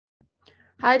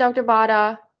Hi, Dr.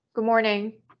 Bada. Good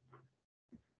morning.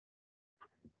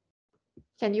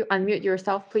 Can you unmute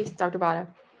yourself, please, Dr. Bada?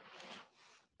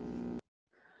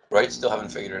 Right, still haven't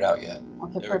figured it out yet.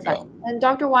 Okay, There perfect. we go. And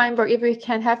Dr. Weinberg, if we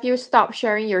can have you stop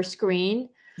sharing your screen.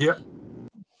 Yep.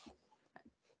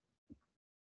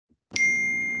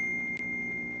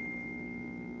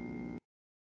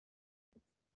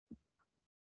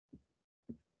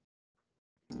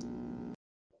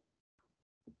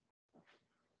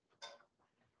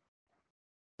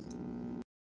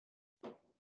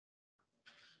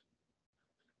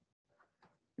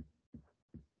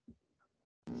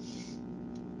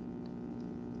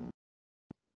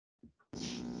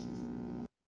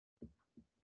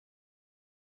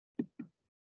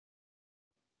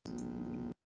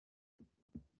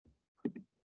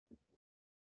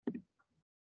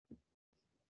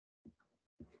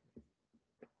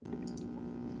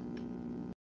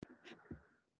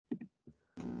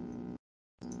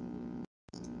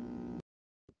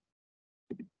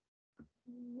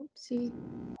 Oopsie.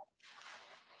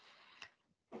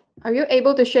 Are you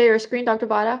able to share your screen, Dr.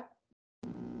 Bada?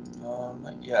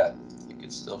 Not yet. You can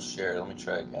still share. Let me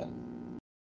try again.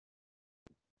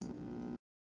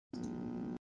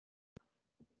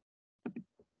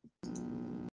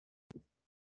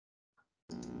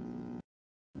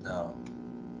 No.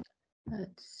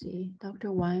 Let's see,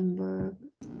 Dr. Weinberg.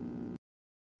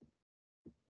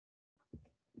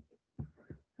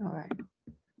 All right.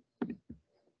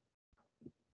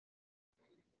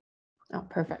 Oh,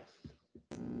 perfect.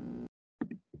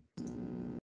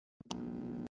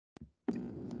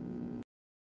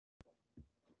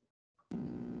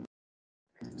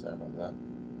 Sorry about that.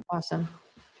 Awesome.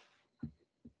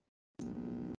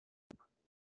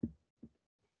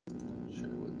 Not sure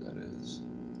what that is.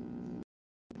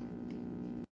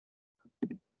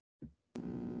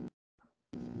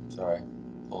 Sorry,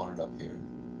 pulling it up here.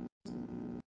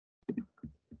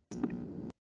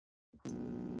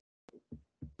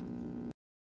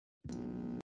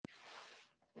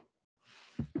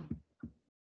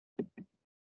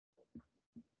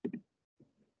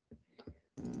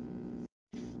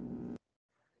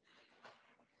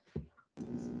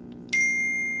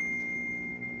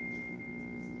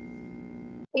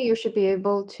 You should be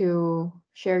able to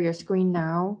share your screen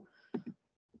now.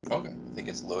 Okay, I think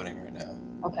it's loading right now.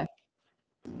 Okay.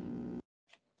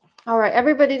 All right,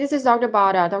 everybody, this is Dr.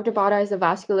 Bada. Dr. Bada is a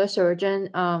vascular surgeon.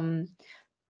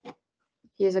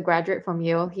 He is a graduate from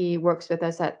Yale. He works with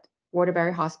us at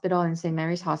Waterbury Hospital and St.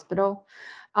 Mary's Hospital.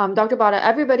 Dr. Bada,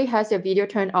 everybody has their video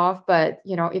turned off, but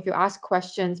if you ask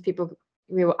questions,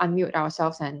 we will unmute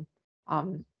ourselves and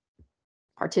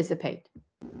participate.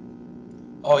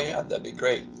 Oh yeah, that'd be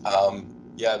great.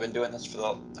 Yeah, I've been doing this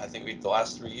for I think the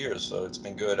last 3 years, so it's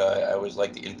been good. I always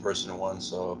like the in-person ones,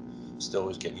 so still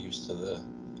was getting used to the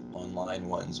online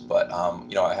ones. But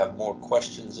I have more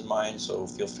questions in mind, so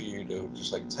feel free to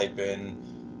just like type in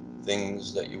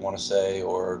things that you want to say,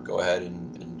 or go ahead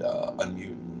and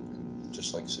unmute and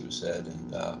just like Sue said,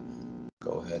 and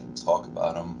go ahead and talk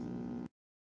about them.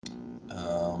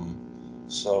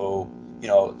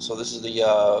 So this is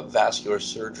the vascular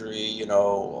surgery,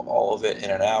 all of it in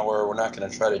an hour. We're not going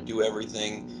to try to do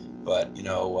everything, but,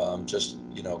 just,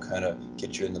 kind of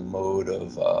get you in the mode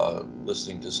of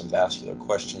listening to some vascular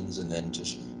questions and then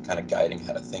just kind of guiding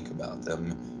how to think about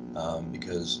them.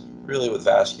 Because really with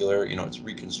vascular, it's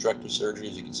reconstructive surgery,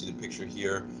 as you can see the picture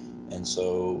here. And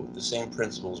so the same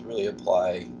principles really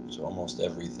apply to almost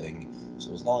everything.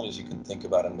 So as long as you can think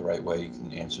about it in the right way, you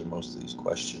can answer most of these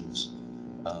questions.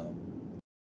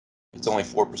 It's only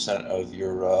 4% of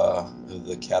your of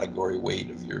the category weight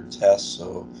of your test,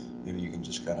 so maybe you can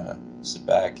just kind of sit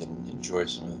back and enjoy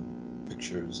some of the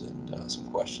pictures and some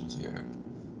questions here.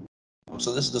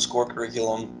 So this is the SCORE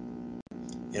curriculum.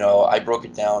 I broke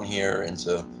it down here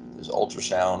into there's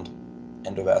ultrasound,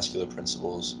 endovascular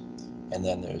principles, and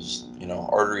then there's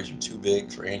arteries are too big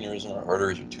for aneurysm or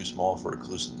arteries are too small for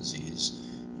occlusive disease,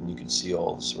 and you can see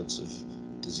all sorts of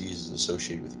diseases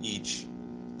associated with each.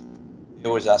 We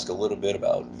always ask a little bit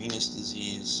about venous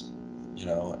disease,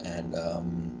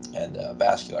 and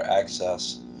vascular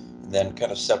access, and then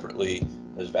kind of separately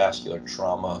there's vascular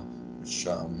trauma, which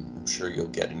I'm sure you'll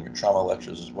get in your trauma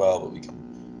lectures as well, but we can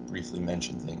briefly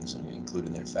mention things and include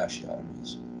in their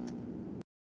fasciotomies.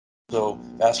 So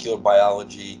vascular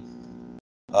biology.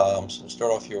 So we'll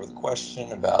start off here with a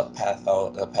question about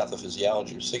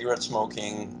pathophysiology of cigarette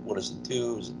smoking. What does it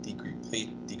do? Does it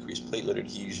decrease platelet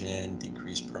adhesion,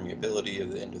 decrease permeability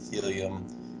of the endothelium,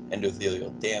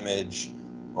 endothelial damage,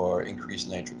 or increase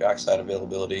nitric oxide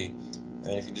availability?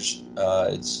 And if you just,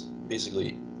 it's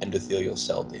basically endothelial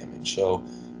cell damage. So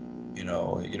You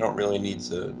know, you don't really need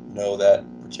to know that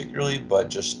particularly, but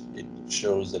just it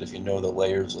shows that if you know the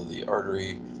layers of the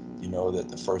artery, you know that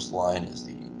the first line is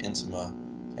the intima,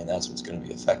 and that's what's going to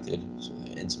be affected. So the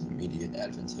intima, media, and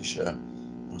adventitia.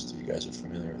 Most of you guys are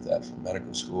familiar with that from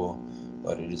medical school,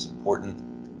 but it is important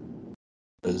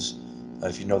because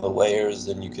if you know the layers,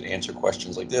 then you can answer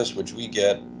questions like this, which we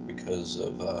get because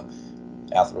of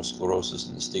atherosclerosis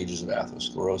and the stages of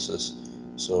atherosclerosis.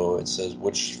 So it says,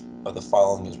 which of the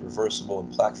following is reversible in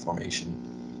plaque formation?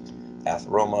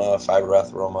 Atheroma,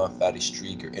 fibroatheroma, fatty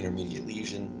streak, or intermediate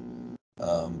lesion.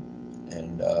 Um,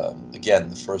 and again,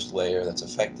 the first layer that's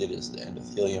affected is the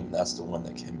endothelium. That's the one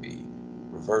that can be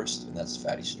reversed, and that's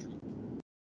fatty streak.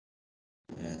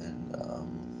 And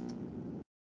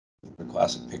a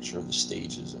classic picture of the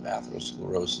stages of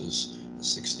atherosclerosis, the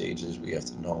 6 stages. We have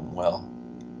to know them well.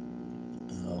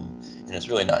 And it's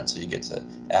really not until you get to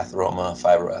atheroma,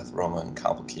 fibroatheroma, and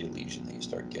complicated lesion that you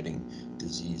start getting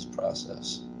disease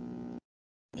process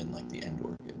in like the end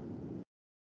organ.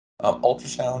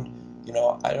 Ultrasound, you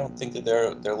know, I don't think that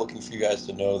they're looking for you guys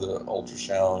to know the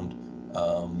ultrasound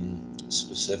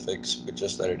specifics, but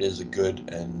just that it is a good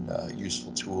and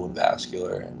useful tool in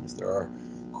vascular. And if there are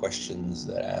questions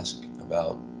that ask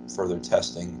about further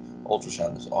testing,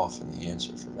 ultrasound is often the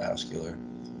answer for vascular.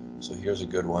 So here's a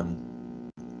good one.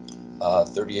 A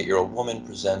 38-year-old woman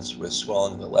presents with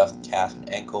swelling in the left calf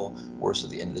and ankle, worse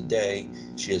at the end of the day.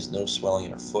 She has no swelling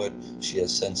in her foot. She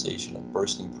has sensation of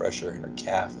bursting pressure in her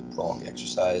calf with prolonged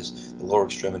exercise. The lower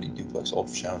extremity duplex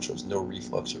ultrasound shows no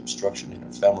reflux or obstruction in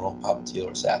her femoral, popliteal,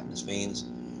 or saphenous veins.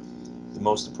 The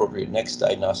most appropriate next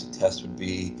diagnostic test would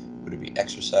it be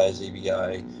exercise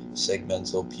ABI,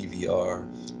 segmental PVR,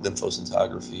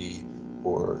 lymphoscintigraphy,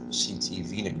 or CT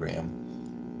venogram?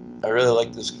 I really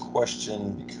like this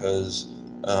question because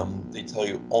they tell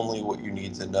you only what you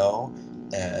need to know,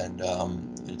 and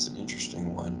it's an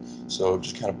interesting one. So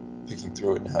just kind of picking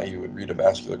through it and how you would read a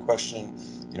vascular question.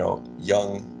 You know,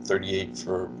 young, 38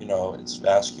 for, you know, it's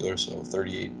vascular, so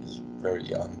 38 is very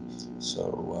young.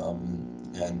 So,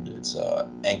 and it's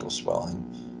ankle swelling.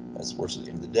 That's worse at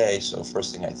the end of the day. So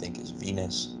first thing I think is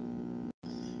venous.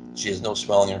 She has no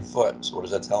swelling in her foot. So what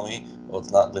does that tell me? Well, it's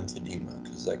not lymphedema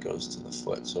because that goes to the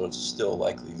foot. So it's still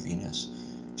likely venous.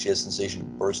 She has sensation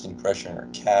of bursting pressure in her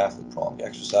calf with prolonged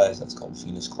exercise. That's called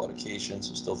venous claudication.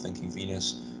 So still thinking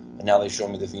venous. And now they show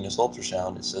me the venous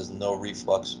ultrasound. It says no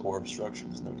reflux or obstruction.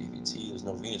 There's no DVT. There's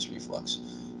no venous reflux.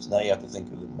 So now you have to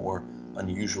think of the more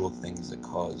unusual things that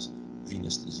cause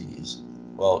venous disease.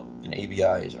 Well, an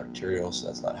ABI is arterial, so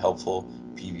that's not helpful.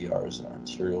 PVR is an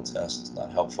arterial test. It's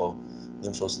not helpful.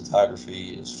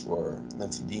 Lymphoscintigraphy is for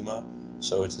lymphedema,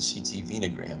 so it's a CT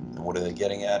venogram. And what are they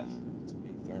getting at?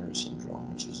 It's Turner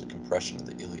syndrome, which is a compression of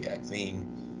the iliac vein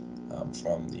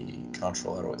from the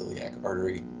contralateral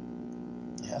artery.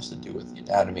 It has to do with the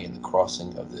anatomy and the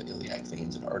crossing of the iliac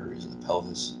veins and arteries of the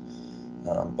pelvis,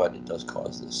 but it does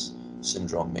cause this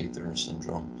syndrome, Turner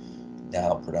syndrome,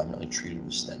 now predominantly treated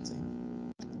with stenting.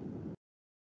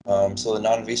 So the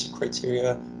non-invasive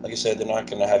criteria, like I said, they're not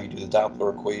going to have you do the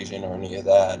Doppler equation or any of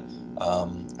that.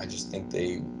 I just think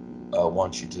they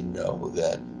want you to know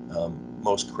that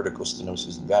most critical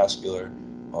stenosis and vascular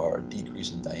are a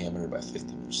decrease in diameter by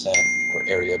 50% or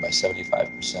area by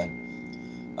 75%.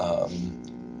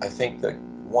 I think that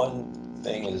one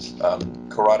thing is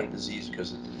carotid disease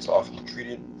because it's often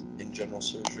treated in general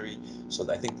surgery. So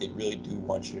I think they really do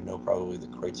want you to know probably the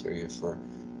criteria for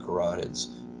carotids.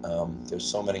 There's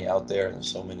so many out there and there's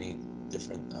so many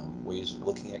different ways of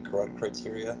looking at carotid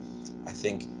criteria. I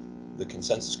think the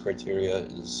consensus criteria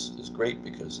is great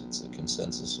because it's a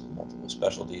consensus of multiple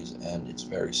specialties and it's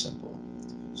very simple.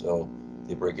 So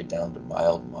they break it down to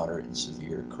mild, moderate, and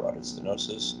severe carotid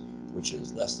stenosis, which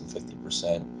is less than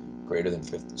 50%, greater than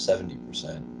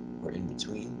 70%, or in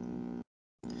between.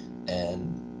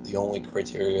 And the only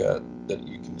criteria that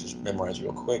you can just memorize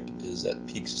real quick is that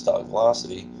peak systolic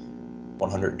velocity,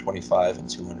 125 and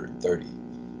 230.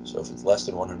 So if it's less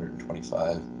than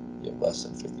 125, you have less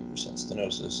than 50%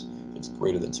 stenosis. If it's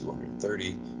greater than 230,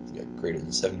 you have greater than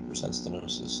 70%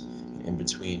 stenosis. And in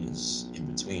between is in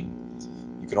between.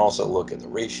 You can also look at the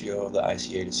ratio of the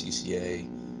ICA to CCA,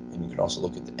 and you can also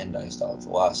look at the end diastolic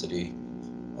velocity.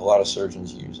 A lot of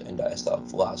surgeons use end diastolic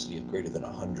velocity of greater than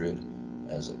 100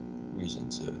 as a reason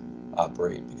to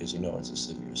operate because you know it's a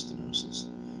severe stenosis.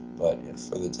 But if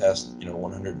for the test,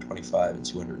 125 and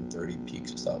 230 peak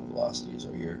systolic velocities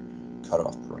are your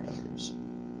cutoff parameters.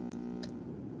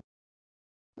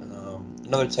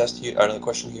 Another test here, another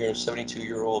question here: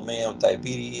 72-year-old man with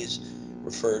diabetes,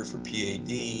 referred for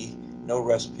PAD, no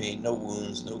rest pain, no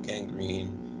wounds, no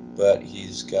gangrene, but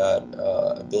he's got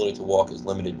ability to walk is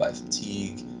limited by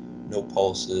fatigue, no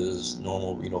pulses,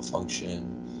 normal renal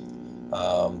function.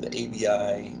 The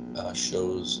ABI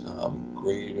shows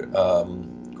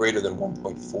greater than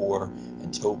 1.4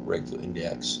 and toe brachial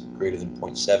index greater than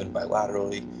 0.7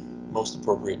 bilaterally. Most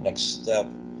appropriate next step.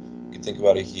 You can think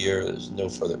about it here. There's no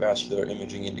further vascular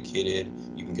imaging indicated.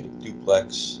 You can get a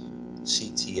duplex,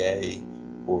 CTA,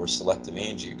 or selective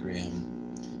angiogram.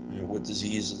 What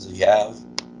disease does he have?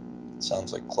 It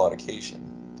sounds like claudication.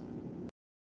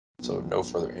 So no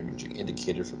further imaging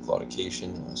indicated for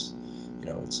claudication unless,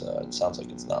 it sounds like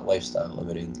it's not lifestyle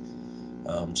limiting.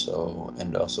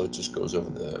 And also it just goes over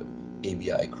the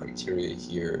ABI criteria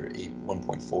here.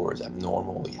 1.4 is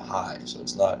abnormally high, so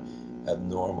it's not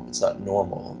abnormal. It's not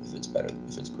normal if it's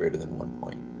greater than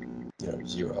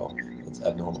 1.0. It's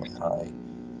abnormally high,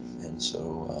 and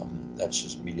so that's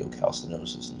just medial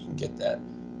calcinosis, and you can get that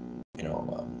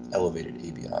elevated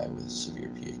ABI with severe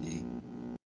PAD.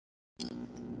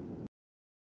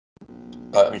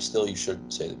 Still, you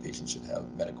should say the patient should have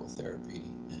medical therapy,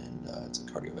 and it's a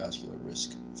cardiovascular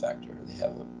risk factor.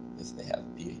 If they have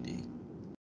PAD.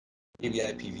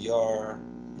 ABI PVR.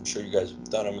 I'm sure you guys have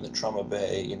done them in the trauma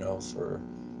bay, for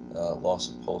loss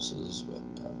of pulses, but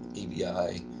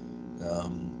ABI,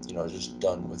 just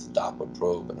done with Doppler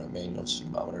probe and a manual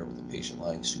sphygmometer with the patient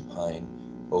lying supine,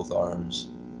 both arms,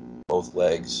 both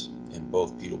legs, and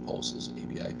both pedal pulses,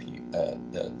 ABI,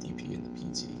 the DP and the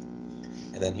PT.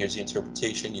 And then here's the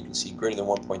interpretation. You can see greater than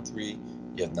 1.3,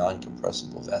 you have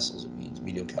non-compressible vessels. It means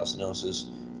medial calcinosis.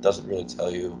 It doesn't really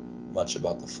tell you much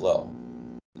about the flow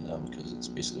because it's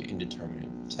basically indeterminate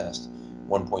test.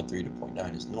 1.3 to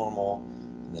 0.9 is normal,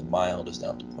 and then mild is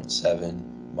down to 0.7,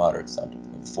 moderate is down to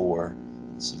 0.4,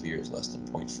 and severe is less than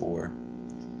 0.4.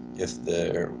 If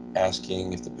the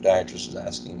podiatrist is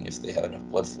asking if they have enough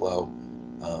blood flow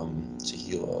to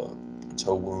heal a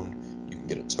toe wound, you can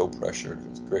get a toe pressure. If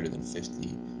it's greater than 50,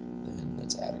 then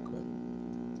that's adequate.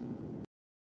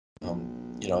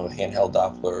 Handheld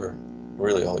Doppler,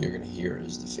 really all you're going to hear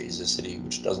is the phasicity,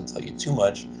 which doesn't tell you too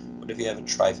much, but if you have a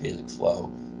triphasic flow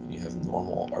and you have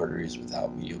normal arteries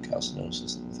without medial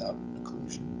calcinosis and without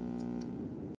occlusion.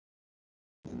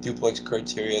 Duplex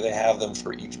criteria, they have them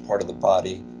for each part of the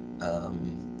body.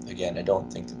 Again, I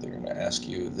don't think that they're going to ask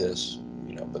you this,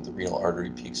 but the renal artery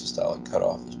peak systolic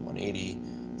cutoff is 180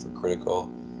 for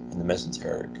critical, and the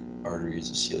mesenteric arteries,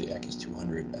 the celiac is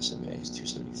 200, SMA is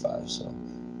 275. So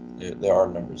there are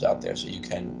numbers out there, so you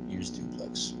can use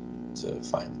duplex to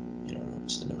find,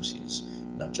 stenoses,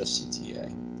 not just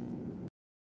CTA.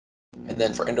 And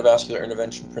then for endovascular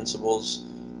intervention principles,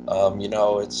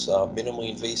 it's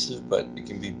minimally invasive, but it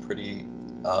can be pretty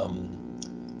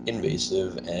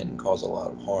invasive and cause a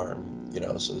lot of harm.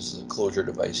 So this is a closure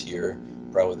device here,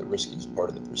 probably the riskiest part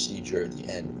of the procedure at the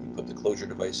end when you put the closure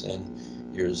device in.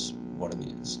 Here's one of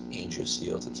these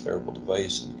AngioSeal. It's a terrible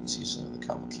device, and you can see some of the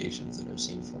complications that I've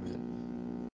seen from it.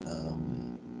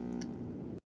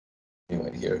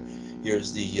 Anyway,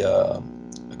 here's the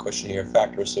question here.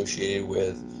 Factor associated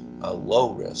with a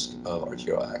low risk of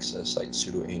arterial access site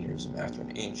pseudoaneurysm after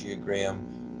an angiogram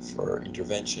for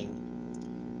intervention.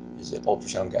 Is it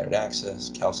ultrasound guided access,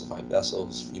 calcified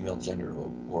vessels, female gender,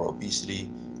 or obesity?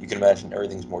 You can imagine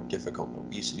everything's more difficult in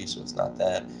obesity, so it's not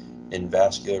that. In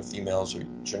vascular, females are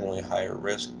generally higher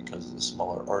risk because of the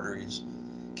smaller arteries.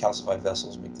 Calcified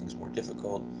vessels make things more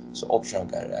difficult, so ultrasound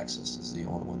guided access is the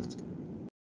only one that's going to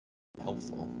be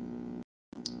helpful.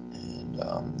 And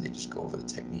they just go over the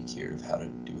technique here of how to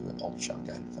do an ultrasound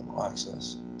guided femoral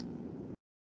access.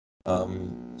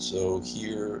 So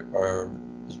here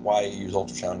is why you use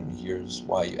ultrasound, and here's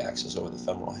why you access over the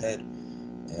femoral head.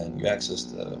 And you access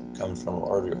the common femoral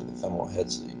artery over the femoral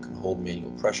head so that you can hold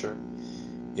manual pressure.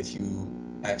 If you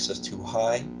access too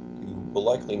high, you will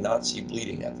likely not see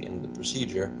bleeding at the end of the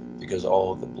procedure because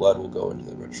all of the blood will go into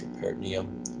the retroperitoneum,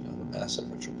 the massive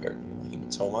retroperitoneal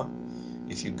hematoma.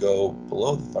 If you go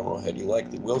below the femoral head, you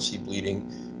likely will see bleeding,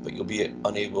 but you'll be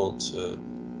unable to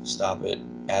stop it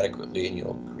adequately, and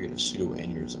you'll create a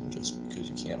pseudoaneurysm just because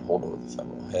you can't hold over the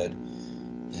femoral head.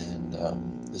 And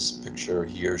this picture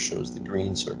here shows the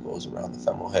green circles around the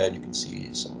femoral head. You can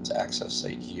see someone's access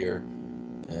site here,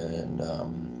 and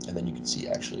then you can see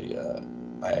actually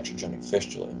iatrogenic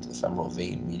fistula into the femoral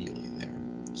vein medially there.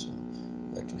 So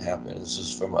that can happen. This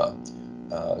is from a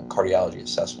cardiology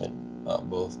assessment,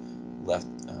 both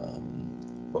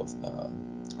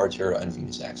arterial and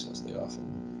venous access. They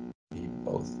often need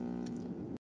both.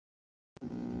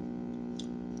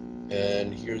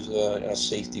 And here's a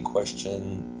safety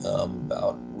question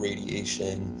about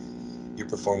radiation. You're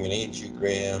performing an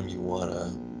angiogram. You want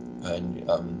to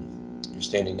You're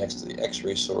standing next to the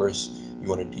X-ray source. You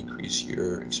want to decrease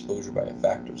your exposure by a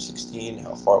factor of 16.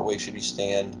 How far away should you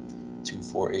stand? 2,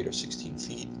 4, 8, or 16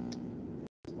 feet.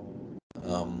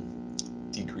 Um,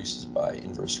 decreases by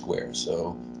inverse square,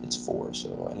 so it's 4.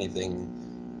 So anything,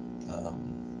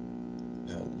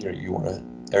 you want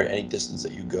to, or any distance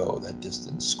that you go, that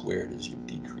distance squared is your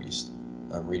decreased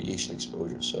radiation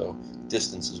exposure. So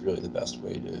distance is really the best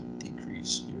way to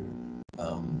decrease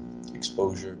your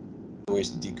exposure. The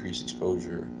ways to decrease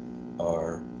exposure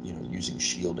are, using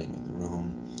shielding in the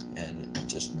room and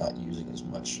just not using as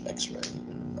much X-ray,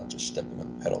 not just stepping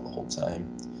on the pedal the whole time.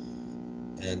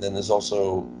 And then there's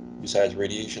also, besides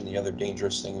radiation, the other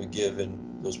dangerous thing we give in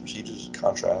those procedures is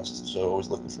contrast. So always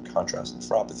looking for contrast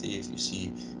nephropathy. If you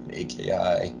see an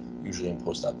AKI, usually in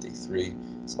post-op day 3,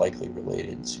 it's likely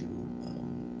related to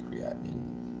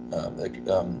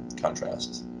creatinine,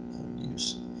 contrast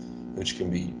use, which can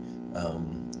be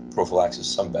prophylaxis,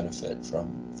 some benefit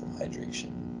from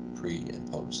hydration pre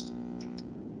and post.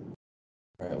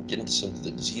 All right, we'll get into some of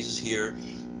the diseases here.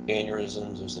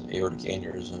 Aneurysms, there's an aortic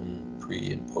aneurysm,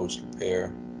 pre and post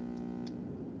repair.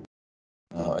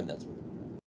 And that's what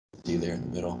you see there in the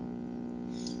middle.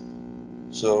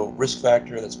 So risk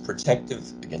factor, that's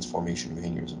protective against formation of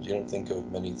aneurysms. You don't think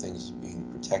of many things as being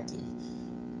protective.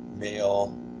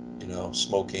 Male,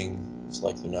 smoking, it's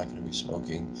likely not going to be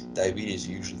smoking. Diabetes,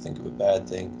 you usually think of a bad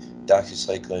thing.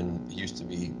 Doxycycline used to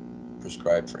be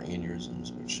prescribed for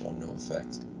aneurysms, which show no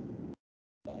effect.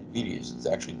 Diabetes, it's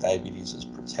actually diabetes is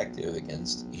protective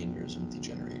against aneurysm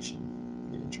degeneration.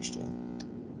 Very interesting.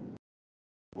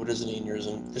 What is an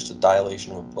aneurysm? Just a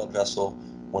dilation of a blood vessel,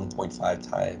 1.5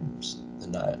 times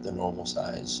the normal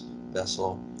size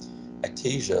vessel.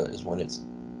 Ectasia is when it's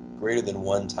greater than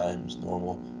 1 times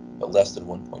normal, but less than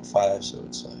 1.5, so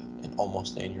it's an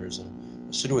almost aneurysm.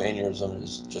 A pseudoaneurysm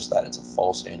is just that, it's a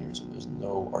false aneurysm. There's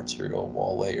no arterial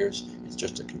wall layers, it's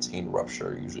just a contained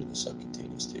rupture, usually in the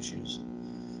subcutaneous tissues.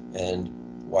 And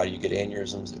why do you get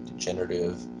aneurysms? They're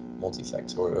degenerative,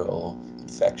 multifactorial,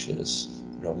 infectious.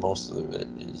 Most of it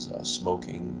is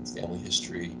smoking, family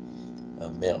history.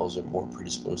 Males are more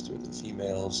predisposed to it than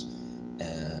females,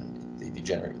 and they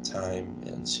degenerate with time.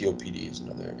 And COPD is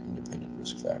another independent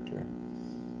risk factor.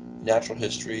 Natural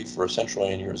history for a central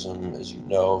aneurysm, as you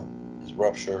know, is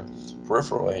rupture.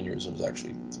 Peripheral aneurysm is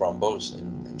actually thrombose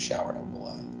and shower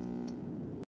emboli.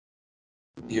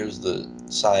 Here's the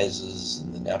sizes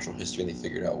and the natural history, and they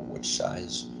figured out which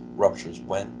size ruptures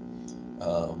when.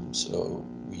 So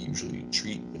we usually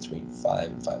treat between 5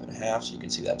 and 5.5. So you can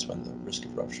see that's when the risk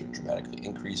of rupture dramatically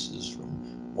increases from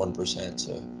 1%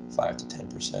 to 5 to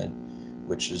 10%,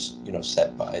 which is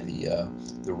set by the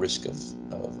risk of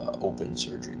open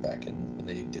surgery. Back when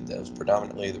they did those,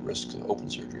 predominantly the risks of open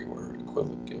surgery were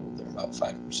equivalent. They're about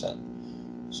 5%.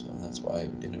 So that's why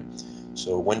we did it.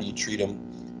 So when do you treat them?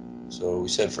 So we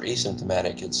said for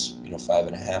asymptomatic, it's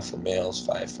 5.5 for males,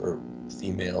 5 for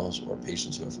females, or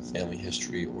patients who have a family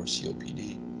history or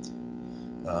COPD,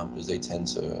 because they tend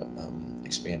to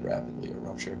expand rapidly or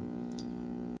rupture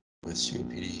with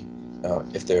COPD.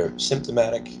 If they're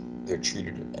symptomatic, they're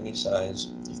treated at any size.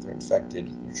 If they're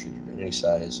infected, you're treated at any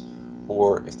size.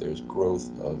 Or if there's growth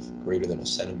of greater than 1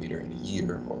 centimeter in a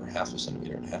year or 0.5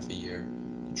 centimeter in half a year,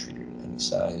 you're treated at any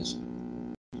size.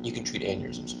 You can treat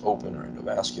aneurysms open or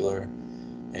endovascular,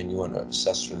 and you want to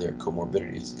assess for their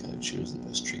comorbidities to kind of choose the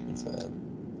best treatment for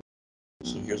them.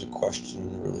 So here's a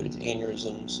question related to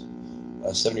aneurysms.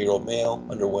 A 70-year-old male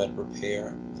underwent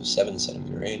repair of a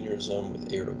 7-centimeter aneurysm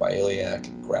with aortobiliac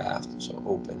graft, so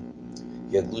open.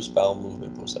 He had loose bowel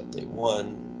movement post-op day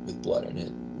 1 with blood in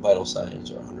it. Vital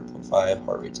signs are 100.5,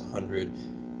 heart rate's 100,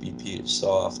 BP is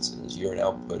soft, and his urine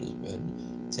output has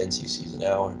been 10 cc's an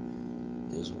hour.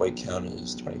 His white count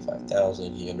is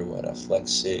 25,000. He underwent a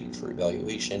flex sig for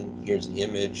evaluation. Here's the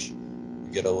image.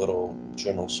 You get a little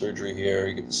general surgery here.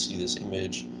 You get to see this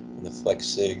image in the flex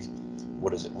sig.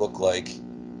 What does it look like?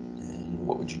 And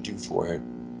what would you do for it?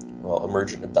 Well,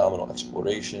 emergent abdominal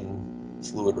exploration,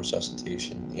 fluid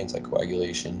resuscitation,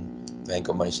 anticoagulation,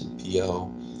 vancomycin PO.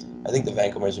 I think the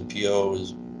vancomycin PO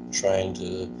is trying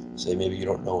to say maybe you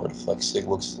don't know what a flex sig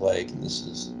looks like, and this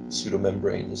is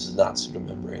pseudomembrane. This is not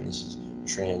pseudomembrane. This is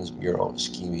transmural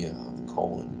ischemia of the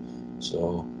colon.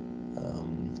 So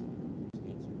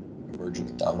emergent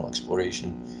abdominal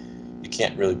exploration. You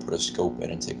can't really put a scope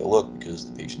in and take a look because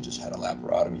the patient just had a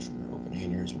laparotomy from their open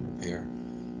aneurysm repair.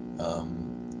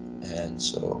 And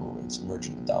so it's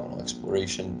emergent abdominal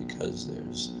exploration because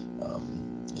there's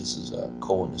this is a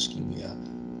colon ischemia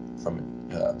from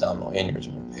an abdominal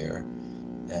aneurysm repair.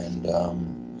 And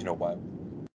why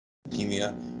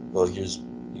ischemia? Well,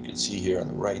 you can see here on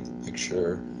the right the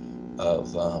picture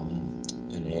of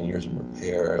an aneurysm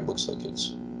repair. It looks like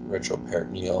it's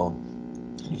retroperitoneal.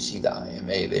 And you see the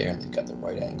IMA there, and they've got the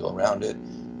right angle around it,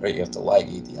 right? You have to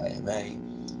ligate the IMA,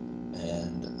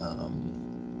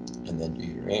 and then do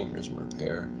your aneurysm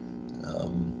repair.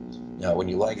 Now, when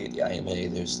you ligate the IMA,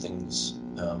 there's things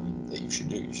that you should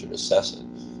do. You should assess it.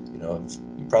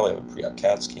 You probably have a pre-op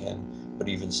CAT scan, but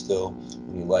even still,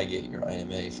 when you ligate your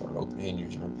IMA for an open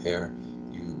aneurysm repair,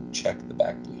 you check the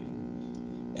back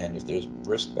bleeding. And if there's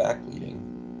brisk back bleeding,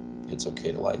 it's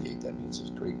okay to ligate. That means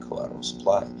there's great collateral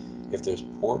supply. If there's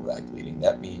poor back bleeding,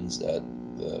 that means that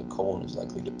the colon is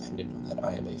likely dependent on that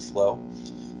IMA flow.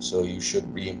 So you should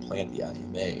reimplant the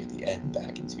IMA at the end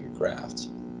back into your graft.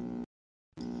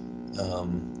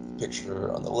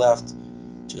 Picture on the left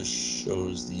just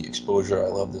shows the exposure. I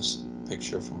love this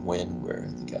picture from Wynn where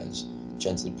the guy's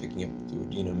gently picking up the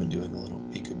duodenum and doing a little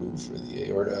peekaboo for the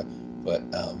aorta, but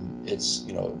it's,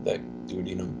 that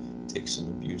duodenum takes some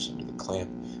abuse under the clamp.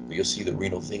 But you'll see the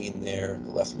renal vein there,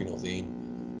 the left renal vein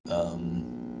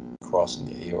crossing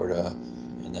the aorta,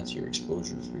 and that's your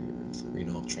exposure for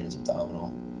renal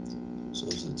transabdominal. So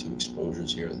those are the two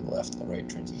exposures here on the left and the right,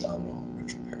 transabdominal and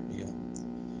retroperitoneal.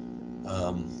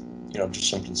 Just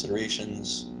some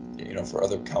considerations, for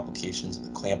other complications of the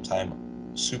clamp time.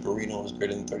 Suprarenal is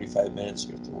greater than 35 minutes.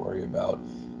 You have to worry about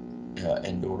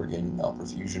end organ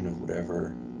malperfusion of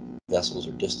whatever vessels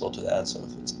are distal to that. So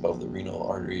if it's above the renal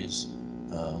arteries,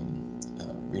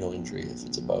 renal injury. If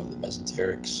it's above the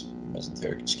mesenteric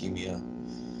ischemia,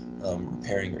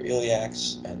 repairing your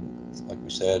iliacs, and like we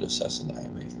said, assessing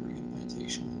IMA for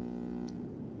reimplantation.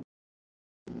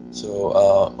 So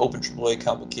open AAA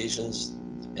complications,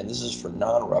 and this is for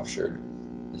non-ruptured,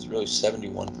 is really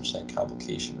 71%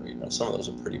 complication rate. Now some of those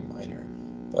are pretty minor,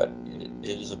 but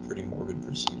it is a pretty morbid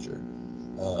procedure.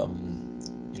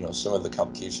 Some of the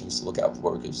complications to look out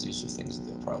for, because these are things that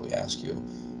they'll probably ask you.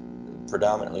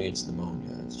 Predominantly it's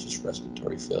pneumonia, it's just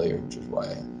respiratory failure, which is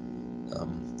why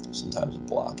sometimes a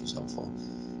block is helpful.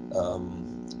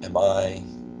 MI,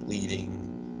 bleeding,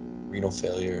 renal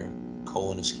failure,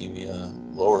 colon ischemia,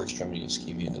 lower extremity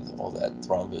ischemia, all that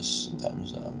thrombus,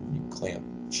 sometimes when you clamp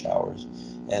showers.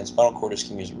 And spinal cord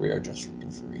ischemia is rare just for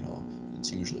infrarenal.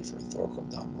 It's usually for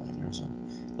thoracoabdominal aneurysm.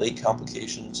 Late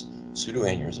complications,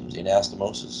 pseudoaneurysms,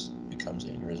 anastomosis becomes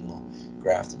aneurysmal,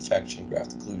 graft infection,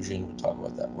 graft occlusion, we'll talk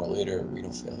about that more later,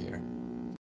 renal failure.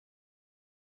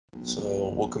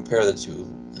 So we'll compare the two.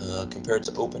 Compared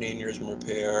to open aneurysm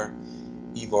repair,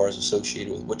 EVAR is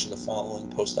associated with which of the following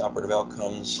postoperative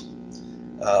outcomes?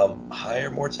 Higher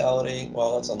mortality,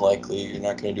 well, that's unlikely. You're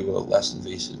not going to do a less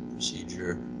invasive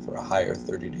procedure for a higher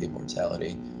 30-day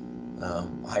mortality.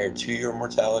 Higher 2-year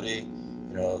mortality,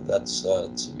 that's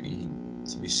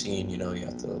to be seen. You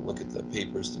have to look at the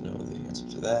papers to know the answer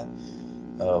to that.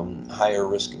 Higher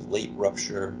risk of late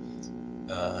rupture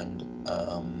and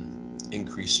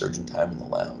increased surgeon time in the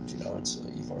lounge.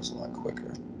 EVAR's a lot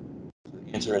quicker.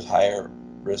 The answer is higher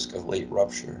risk of late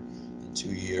rupture. The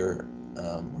 2-year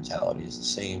mortality is the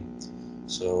same.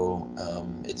 So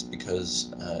it's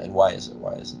because, and why is it?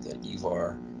 Why is it that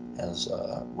EVAR has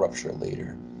rupture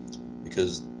later?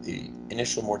 Because the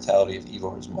initial mortality of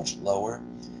EVAR is much lower,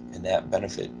 and that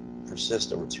benefit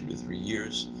persists over 2 to 3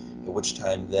 years, at which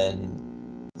time then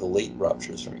the late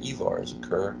ruptures from EVARs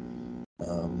occur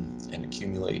and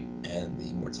accumulate, and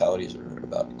the mortalities are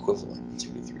about equivalent in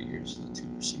 2 to 3 years for the two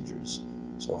procedures.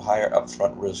 So higher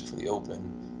upfront risk for the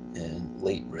open and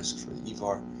late risk for the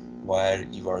EVAR. Why do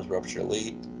EVARs rupture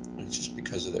late? It's just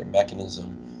because of their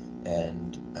mechanism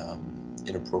and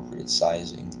inappropriate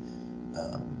sizing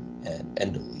and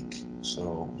endoleak. So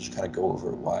we'll just kind of go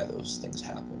over why those things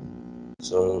happen.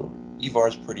 So EVAR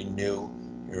is pretty new.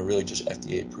 Really just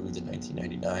FDA approved in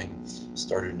 1999,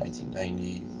 started in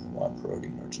 1990 with Juan Perotti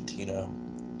in Argentina.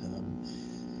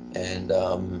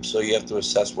 So you have to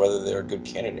assess whether they're a good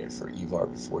candidate for EVAR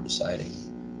before deciding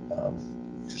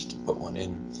just to put one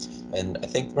in. And I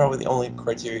think probably the only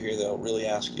criteria here they'll really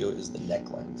ask you is the neck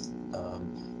length.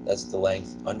 That's the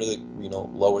length under the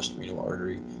lowest renal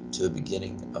artery to the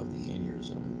beginning of the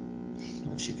aneurysm,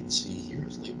 which you can see here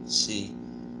is labeled C.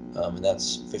 And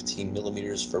that's 15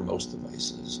 millimeters for most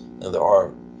devices. Now there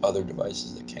are other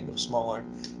devices that can go smaller,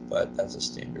 but that's a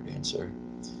standard answer.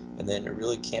 And then it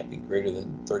really can't be greater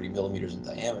than 30 millimeters in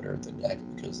diameter at the neck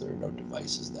because there are no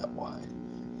devices that wide.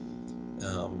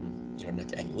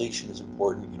 Neck angulation is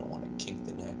important. You don't want to kink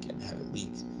the neck and have it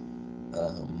leak.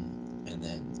 And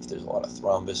then if there's a lot of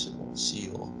thrombus, it won't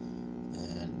seal.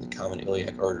 And the common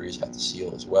iliac arteries have to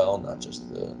seal as well, not just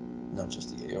the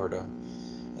aorta.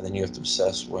 And then you have to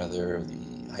assess whether the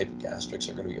hypogastrics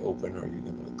are going to be open or you're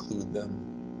going to occlude them.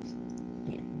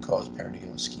 cause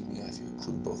perineal ischemia if you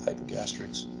include both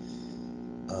hypogastrics.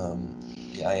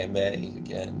 The IMA,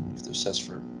 again, if they're assessed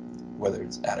for whether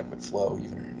it's adequate flow,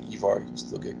 even in an EVAR, you can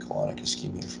still get colonic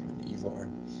ischemia from an EVAR.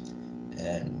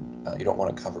 And you don't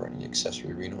want to cover any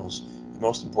accessory renals. And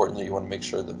most importantly, you want to make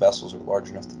sure the vessels are large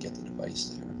enough to get the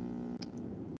device there.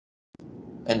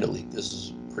 Endoleak, this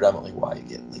is predominantly why you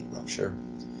get late rupture.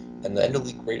 And the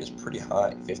endoleak rate is pretty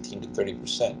high, 15 to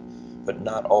 30%, but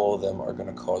not all of them are going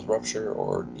to cause rupture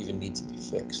or even need to be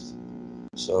fixed.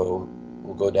 So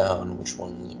we'll go down which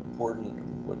ones are important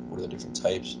and what are the different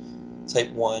types.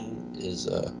 Type 1 is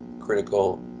a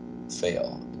critical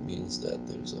fail. It means that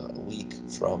there's a leak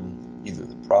from either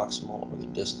the proximal or the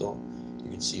distal. You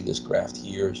can see this graft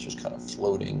here is just kind of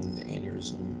floating. The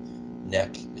aneurysm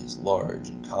neck is large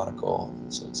and conical,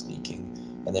 and so it's leaking.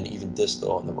 And then even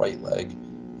distal on the right leg,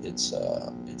 it's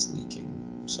leaking.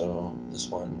 So this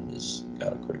one has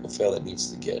got a critical fail that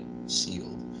needs to get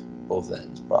sealed, both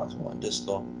ends, proximal and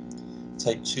distal.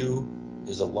 Type 2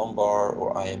 is a lumbar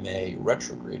or IMA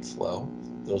retrograde flow.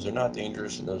 Those are not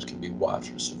dangerous, and those can be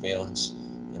watched for surveillance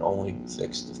and only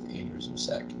fixed if the aneurysm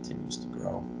sac continues to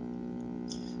grow.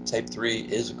 Type 3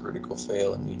 is a critical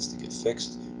fail and needs to get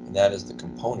fixed, and that is the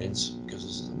components, because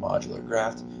this is a modular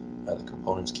graft, the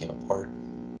components came apart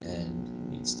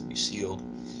and needs to be sealed,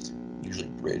 usually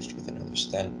bridged with another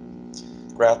stent.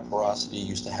 Graft porosity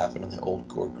used to happen in the old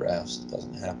cord grafts. It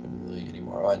doesn't happen really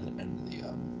anymore, and the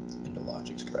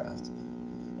Endologix graft.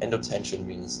 Endotension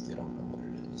means they don't know what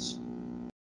it is.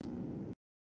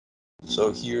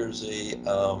 So here's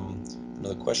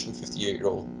another question.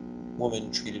 58-year-old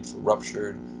woman treated for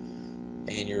ruptured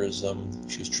aneurysm.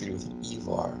 She was treated with an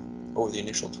EVAR. Over the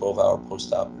initial 12-hour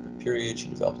postoperative period, she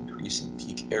developed increasing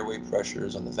peak airway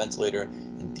pressures on the ventilator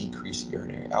and decreased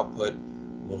urinary output.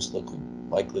 Most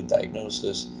likely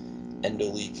diagnosis: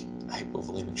 endoleak,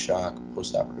 hypovolemic shock,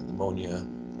 postoperative pneumonia,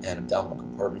 and abdominal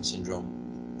compartment syndrome.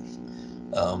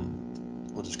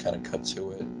 We'll just kind of cut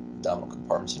to it. Abdominal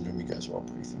compartment syndrome, you guys are all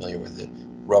pretty familiar with it.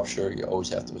 Rupture, you always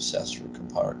have to assess for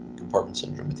compartment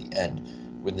syndrome at the end.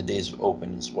 When the days of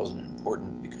open, this wasn't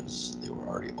important because they were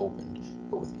already opened.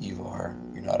 But with EVAR,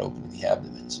 you're not opening the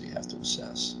abdomen, so you have to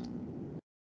assess.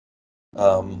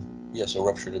 So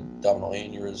ruptured abdominal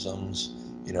aneurysms,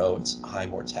 it's high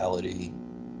mortality.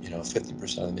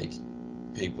 50% of the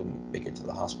people make it to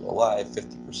the hospital alive,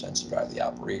 50% survive the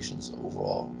operation, so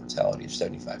overall mortality of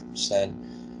 75%.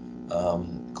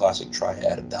 Classic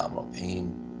triad: abdominal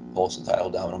pain, pulsatile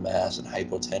abdominal mass, and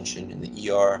hypotension in the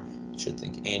ER. You should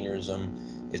think aneurysm.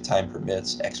 If time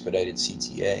permits, expedited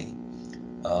CTA.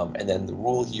 And then the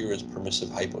rule here is permissive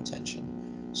hypotension.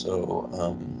 So,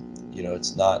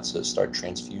 it's not to start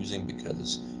transfusing,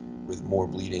 because with more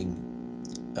bleeding,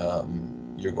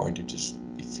 you're going to just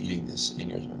be feeding this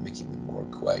aneurysm and making them more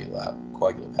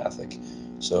coagulopathic.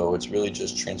 So it's really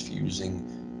just transfusing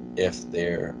if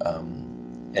they're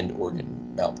end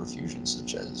organ malperfusion,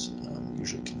 such as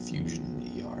usually confusion in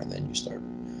the ER, and then you start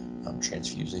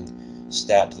transfusing.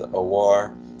 Stat to the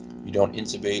OR: you don't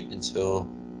intubate until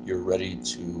you're ready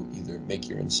to either make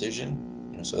your incision,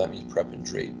 so that means prep and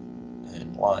drape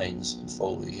and lines and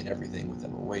Foley and everything with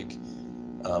them awake,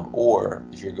 or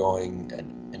if you're going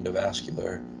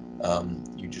endovascular,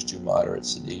 you just do moderate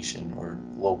sedation, or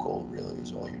local really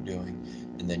is all you're doing,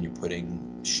 and then you're putting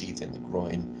sheath in the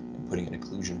groin and putting an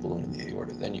occlusion balloon in the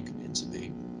aorta. Then you can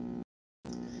intubate,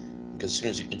 because as soon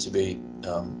as you intubate,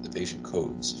 the patient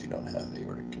codes if you don't have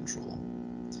aortic control.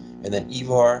 And then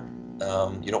EVAR,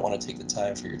 you don't want to take the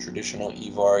time for your traditional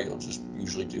EVAR. You'll just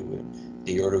usually do an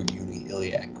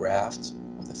aortouniiliac graft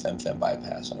with a fem-fem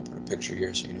bypass. And I put a picture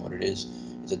here so you know what it is.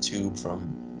 It's a tube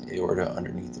from the aorta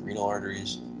underneath the renal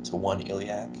arteries to one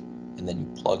iliac, and then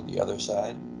you plug the other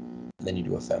side, and then you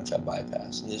do a fem-fem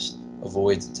bypass. And this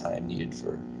avoids the time needed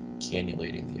for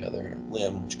cannulating the other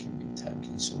limb, which can be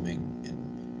time-consuming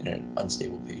in an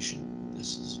unstable patient.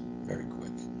 This is very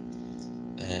quick.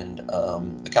 And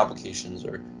the complications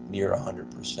are near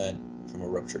 100% from a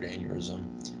ruptured aneurysm,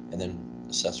 and then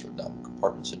assessed for abdominal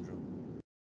compartment syndrome.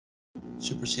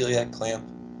 Supraceliac clamp.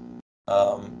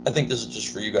 I think this is just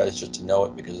for you guys just to know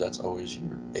it, because that's always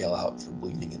your bailout for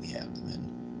bleeding in the abdomen.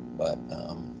 But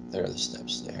there are the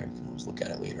steps there. You can always look at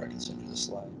it later. I can send you the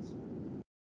slides.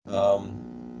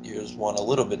 Here's one a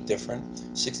little bit different.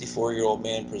 64-year-old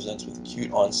man presents with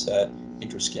acute onset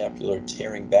intrascapular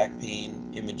tearing back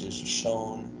pain. Images are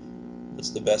shown.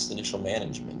 What's the best initial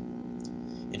management?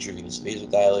 Intravenous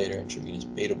vasodilator, intravenous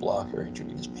beta blocker,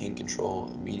 intravenous pain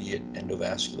control, immediate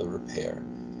endovascular repair.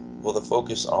 Well, the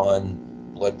focus on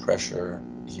blood pressure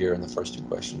here in the first two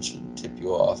questions should tip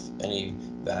you off. Any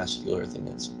vascular thing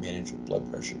that's managed with blood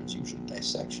pressure is usually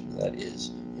dissection. That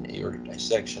is aortic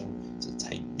dissection. It's a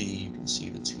type B. You can see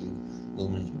the two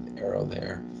lumens with the arrow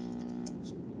there.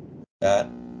 That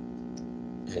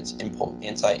it's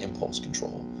anti-impulse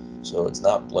control. So it's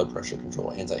not blood pressure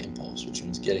control, anti-impulse, which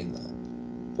means getting the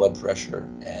blood pressure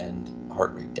and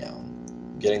heart rate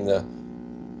down. Getting the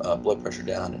blood pressure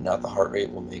down and not the heart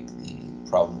rate will make the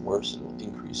problem worse. It will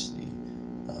increase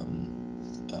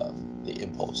the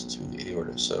impulse to the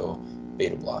aorta. So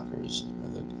beta blockers are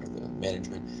the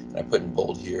management. And I put in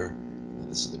bold here,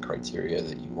 this is the criteria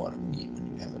that you want to meet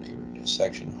when you have an aortic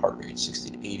dissection: heart rate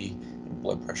 60 to 80 and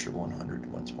blood pressure 100 to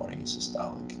 120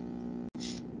 systolic.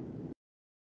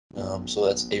 So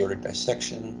that's aortic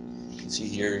dissection. You can see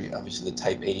here, obviously the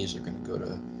type A's are going to go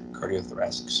to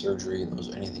cardiothoracic surgery, and those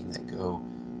are anything that go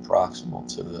proximal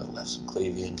to the left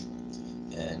subclavian.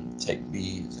 And type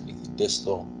B is anything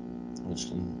distal, which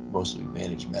can mostly be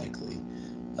managed medically.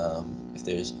 If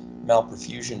there's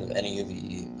malperfusion of any of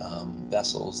the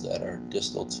vessels that are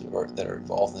distal to or that are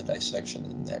involved in the dissection,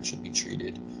 then that should be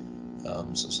treated.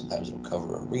 So sometimes it'll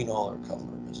cover a renal or cover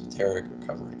a mesenteric or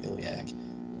cover an iliac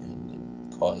and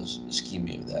cause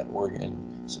ischemia of that organ,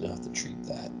 so you'll have to treat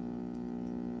that.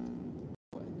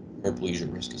 Paraplegia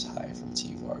risk is high from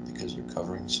TEVAR because you're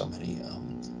covering so many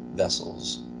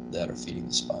vessels that are feeding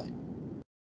the spine.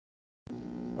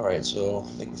 All right, so I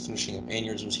think we're finishing up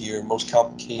aneurysms here. Most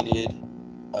complicated,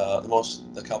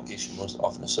 the complication most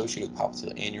often associated with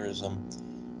popliteal aneurysm: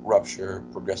 rupture,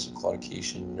 progressive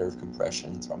claudication, nerve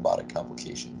compression, thrombotic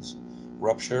complications.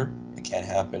 Rupture, it can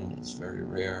happen, it's very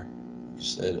rare. Like you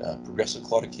said, progressive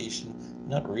claudication,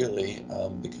 not really,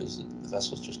 because the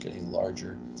vessel is just getting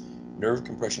larger. Nerve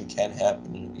compression can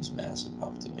happen in these massive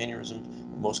popliteal aneurysms,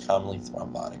 but most commonly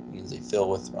thrombotic, means they fill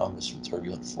with thrombus from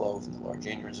turbulent flow from the large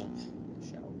aneurysm.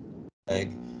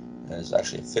 Leg is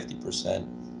actually a 50%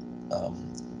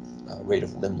 rate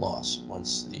of limb loss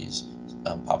once these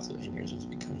popliteal aneurysms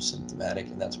become symptomatic,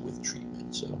 and that's with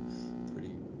treatment. So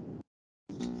pretty.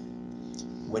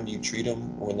 When do you treat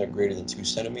them? When they're greater than 2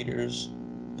 centimeters,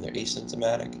 when they're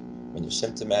asymptomatic. When they're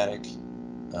symptomatic,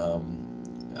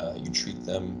 you treat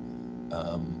them,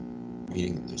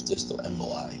 meaning there's distal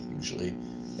emboli usually,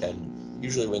 and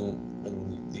usually when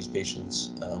these patients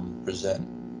present,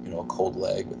 a cold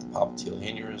leg with the popliteal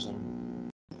aneurysm,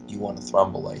 you want to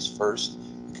thrombolyse first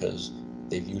because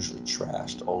they've usually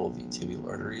trashed all of the tibial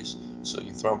arteries. So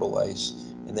you thrombolyse,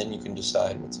 and then you can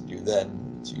decide what to do then.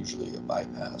 It's usually a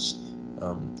bypass.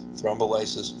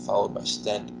 Thrombolysis followed by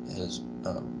stent has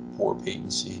poor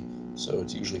patency, so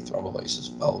it's usually thrombolysis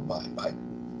followed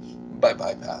by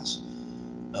bypass.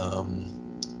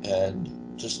 And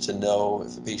just to know,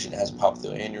 if a patient has a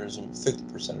popliteal aneurysm,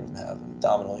 50% of them have an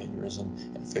abdominal aneurysm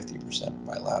and 50%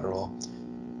 bilateral.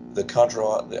 The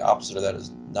opposite of that is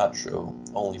not true.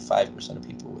 Only 5% of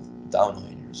people with abdominal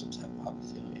aneurysms have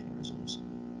popliteal aneurysms.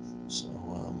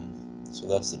 So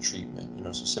that's the treatment.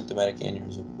 So symptomatic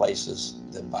aneurysm, lysis,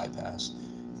 then bypass.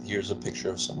 Here's a picture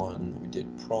of someone we did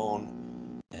prone,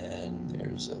 and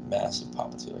there's a massive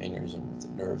popliteal aneurysm with the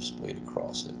nerve splayed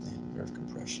across it, and nerve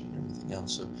compression and everything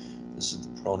else. So this is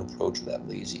the prone approach with that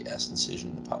lazy S incision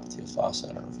in the popliteal fossa.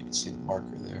 I don't know if you can see the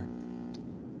marker there.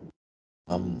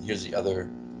 Here's the other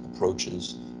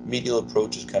approaches. Medial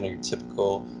approach is kind of your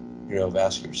typical,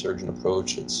 vascular surgeon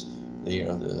approach. It's the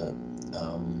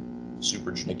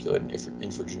suprageniculate and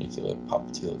infrageniculate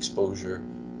popliteal exposure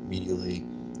medially,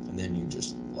 and then you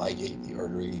just ligate the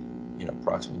artery,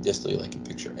 approximately distally, like in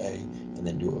picture A, and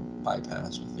then do a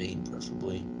bypass with vein,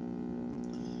 preferably.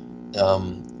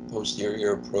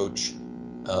 Posterior approach,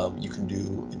 you can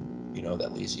do,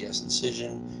 that lazy S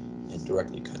incision and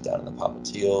directly cut down on the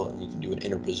popliteal, and you can do an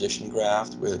interposition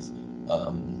graft with,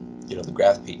 the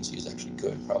graft patency is actually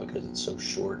good, probably because it's so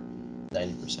short,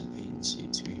 90% patency,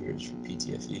 2 years for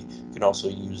PTFE. You can also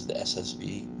use the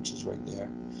SSV, which is right there.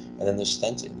 And then there's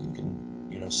stenting. You can,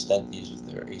 stent these if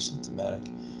they're asymptomatic,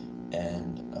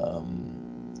 and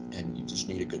you just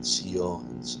need a good seal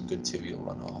and some good tibial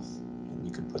runoff. And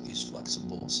you can put these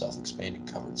flexible, self-expanding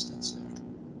covered stents there.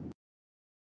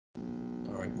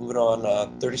 All right, moving on.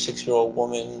 36-year-old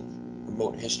woman,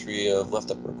 remote history of left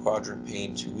upper quadrant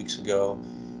pain 2 weeks ago.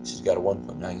 She's got a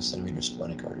 1.9 centimeter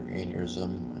splenic artery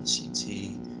aneurysm on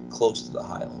CT, close to the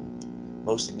hilum.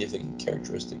 Most significant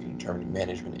characteristic in determining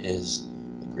management is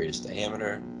the greatest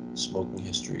diameter, smoking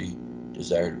history,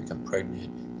 desire to become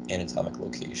pregnant, anatomic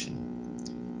location.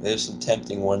 There's some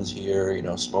tempting ones here.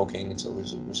 Smoking, it's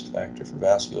always a risk factor for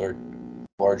vascular.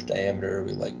 Large diameter,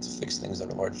 we like to fix things that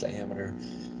are large diameter.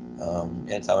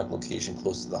 Anatomic location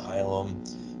close to the hilum,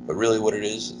 but really what it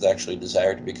is actually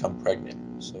desire to become pregnant.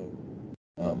 So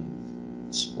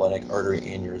splenic artery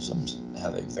aneurysms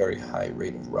have a very high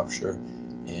rate of rupture,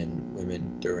 in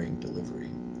women during delivery.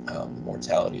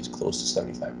 Mortality is close to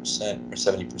 75% or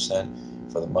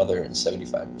 70% for the mother and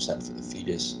 75% for the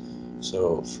fetus.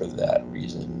 So for that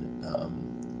reason,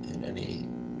 in any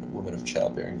woman of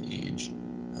childbearing age,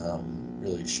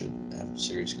 really should have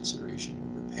serious consideration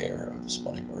of repair of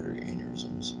splenic artery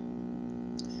aneurysms.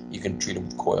 You can treat them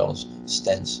with coils,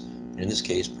 stents, and in this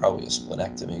case, probably a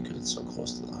splenectomy because it's so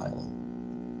close to the hilum.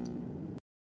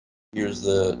 Here's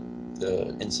the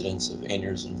incidence of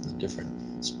aneurysms in the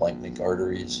different splenic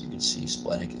arteries. You can see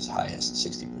splenic is highest,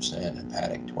 60%,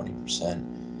 hepatic 20%,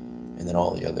 and then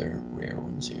all the other rare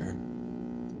ones here.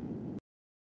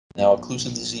 Now,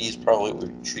 occlusive disease, probably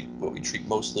what we treat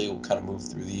mostly. We'll kind of move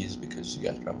through these because you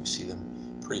guys probably see them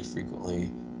pretty frequently.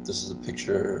 This is a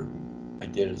picture I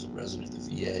did as a resident at the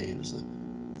VA. It was a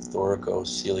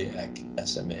thoracoceliac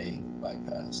SMA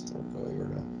bypass,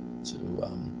 thoracoaorta to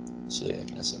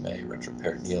celiac and SMA,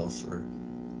 retroperitoneal for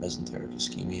mesenteric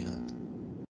ischemia.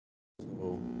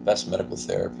 So best medical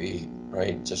therapy,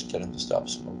 right? Just get them to stop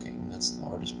smoking. That's the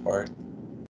hardest part.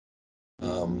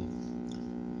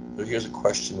 So here's a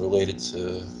question related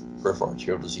to peripheral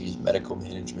arterial disease, medical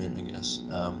management, I guess.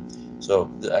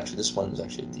 Actually, this one is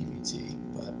actually a DVT,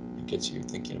 but it gets you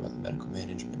thinking about the medical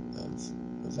management of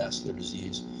vascular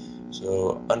disease.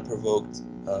 So unprovoked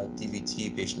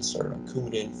DVT, patient started on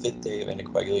Coumadin, 5th day of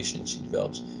anticoagulation, she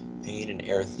develops pain and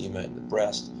erythema in the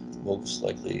breast, most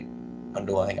likely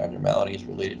underlying abnormalities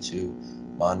related to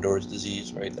Mondor's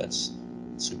disease, right? That's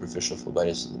superficial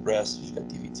phlebitis of the breast. If you've got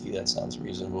DVT, that sounds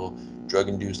reasonable.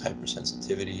 Drug-induced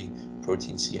hypersensitivity,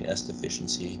 protein C and S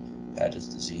deficiency, Paget's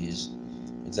disease.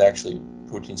 It's actually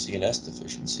protein C and S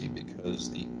deficiency because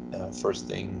the first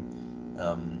thing,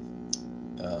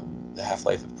 the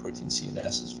half-life of protein C and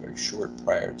S is very short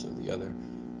prior to the other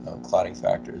clotting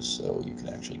factors, so you can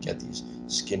actually get these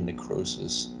skin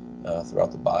necrosis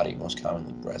throughout the body, most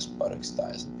commonly breast, buttocks,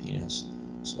 thighs, and penis.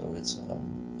 So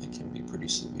it can be pretty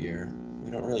severe. We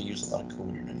don't really use a lot of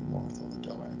Coumadin anymore with all the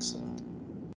DOACs.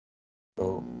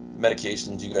 So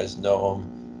medications, you guys know them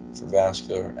for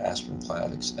vascular, aspirin,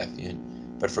 Plavix, Effient.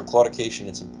 But for claudication,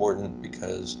 it's important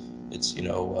because it's,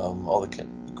 all the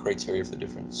criteria for the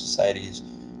different societies.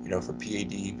 For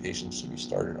PAD, patients should be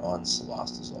started on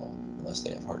cilostazol unless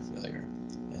they have heart failure.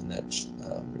 And that's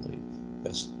really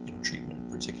best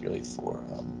treatment, particularly for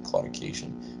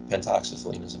claudication.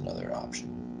 Pentoxifylline is another option.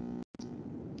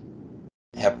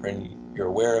 Heparin, you're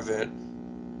aware of it.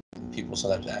 People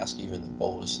sometimes ask even the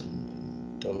bolus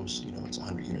and dose, it's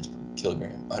 100 units per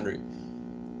kilogram, 100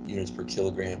 units per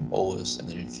kilogram bolus, and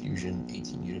then infusion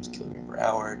 18 units kilogram per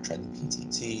hour. Trend the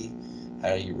PTT.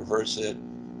 How do you reverse it?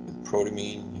 With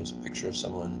protamine. Here's a picture of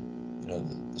someone,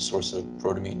 the source of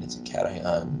protamine is a cation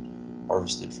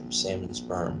harvested from salmon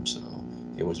sperm, so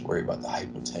they always worry about the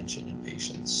hypotension in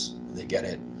patients, and they get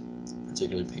it,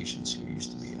 particularly patients who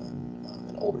used to be on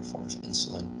an older form of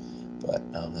insulin, but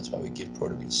that's why we give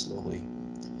protamine slowly.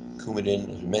 Coumadin,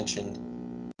 as we mentioned,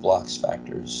 blocks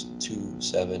factors 2,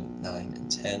 7, 9,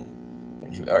 and 10,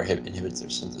 inhibits their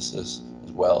synthesis,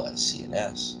 as well as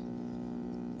CNS.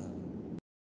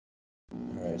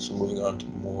 All right, so moving on to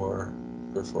more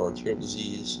peripheral arterial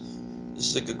disease. This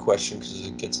is a good question because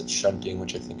it gets at shunting,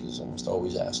 which I think is almost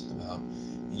always asked about.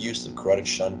 The use of carotid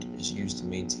shunt is used to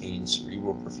maintain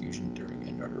cerebral perfusion during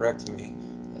endarterectomy.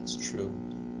 That's true.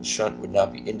 The shunt would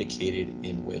not be indicated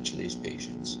in which of these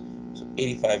patients? So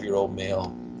 85-year-old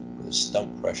male with a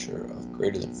stump pressure of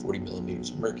greater than 40 millimeters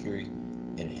of mercury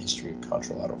and a history of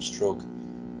contralateral stroke.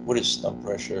 What is stump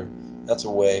pressure? That's a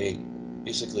way,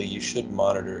 basically you should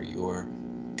monitor your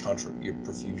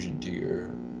perfusion to your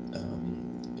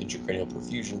intracranial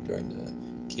perfusion during the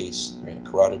case during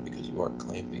carotid because you are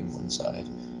clamping one side.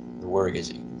 The worry is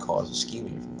that you can cause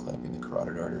ischemia from clamping the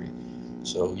carotid artery.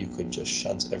 So you could just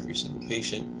shunt every single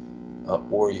patient,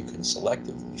 or you can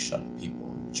selectively shunt people,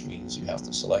 which means you have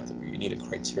to select them. You need a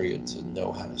criteria to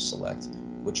know how to select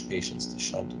which patients to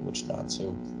shunt and which not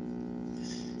to.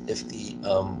 If the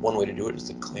one way to do it is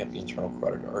to clamp the internal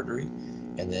carotid artery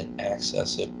and then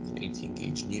access it with an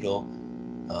 18-gauge needle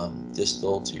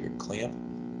distal to your clamp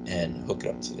and hook it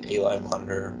up to the A-line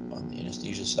monitor on the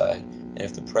anesthesia side. And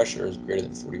if the pressure is greater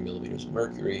than 40 millimeters of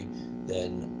mercury,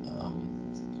 then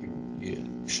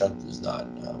shunt is not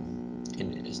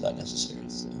necessary.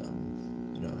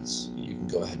 You can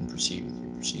go ahead and proceed with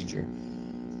your procedure.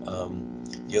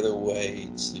 The other way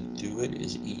to do it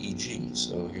is EEG.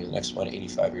 So here the next one,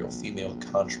 85-year-old female,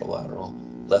 contralateral,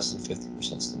 less than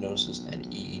 50% stenosis, and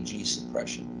EEG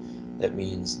suppression. That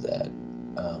means that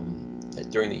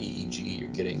during the EEG you're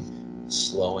getting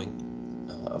slowing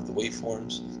of the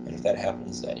waveforms, and if that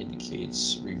happens, that indicates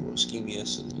cerebral ischemia,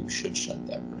 so that you should shunt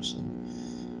that person.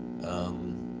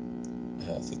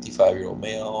 A 55-year-old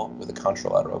male with a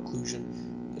contralateral occlusion.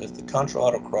 If the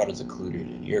contralateral carotid is occluded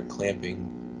and you're clamping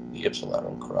the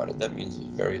ipsilateral carotid, that means there's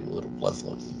very little blood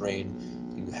flow to the brain.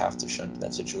 You have to shunt in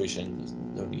that situation. There's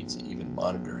no need to even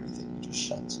monitor anything, you just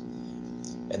shunt.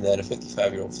 And then a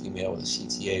 55-year-old female with a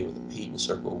CTA with a patent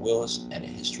circle Willis and a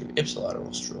history of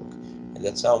ipsilateral stroke. And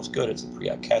that sounds good. It's a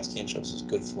pre-op CAT scan, shows us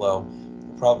good flow.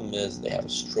 The problem is they have a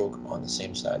stroke on the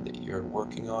same side that you're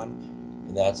working on,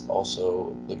 and that's also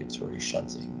obligatory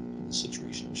shunting in the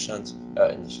situation of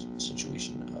in the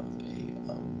situation of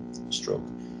a stroke.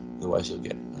 Otherwise, you'll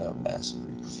get massive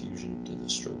reperfusion to the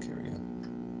stroke area.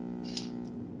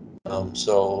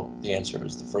 So the answer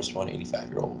is the first one,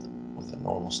 85-year-old with a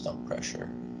normal stump pressure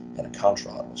and a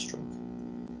contralateral stroke.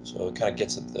 So it kind of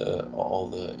gets at all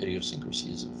the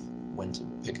idiosyncrasies of when to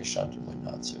pick a shunt and when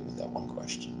not to with that one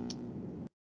question.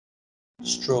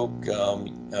 Stroke,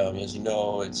 as you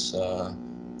know, it's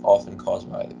often caused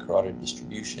by the carotid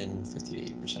distribution. 50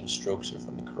 to 80% of strokes are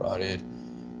from the carotid.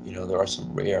 You know, there are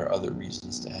some rare other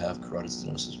reasons to have carotid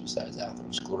stenosis besides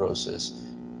atherosclerosis,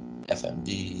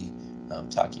 FMD,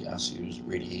 Takayasu's,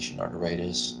 radiation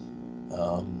arteritis.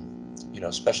 You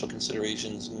know, special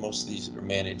considerations, most of these are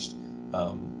managed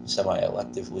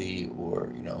semi-electively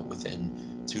or, you know, within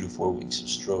 2 to 4 weeks of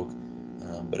stroke.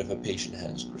 But if a patient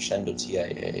has crescendo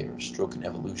TIA or stroke in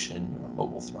evolution or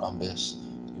mobile thrombus,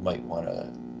 you might want to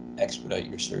expedite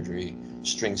your surgery.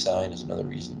 String sign is another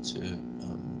reason to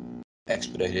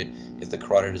expedite it. If the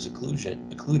carotid is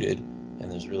occluded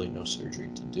and there's really no surgery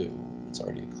to do, it's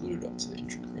already occluded up to the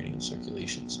intracranial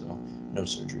circulation, so no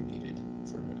surgery needed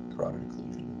for carotid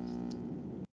occlusion.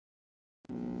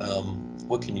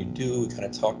 What can you do? We kind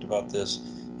of talked about this.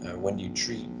 When do you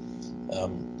treat?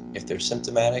 If they're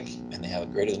symptomatic and they have a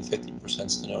greater than 50%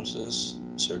 stenosis,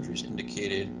 surgery is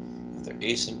indicated. If they're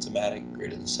asymptomatic,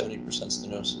 greater than 70%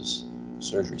 stenosis,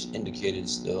 surgery is indicated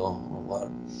still.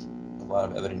 A lot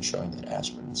of evidence showing that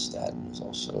aspirin and statin is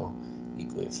also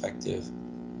equally effective.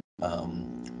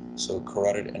 So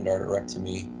carotid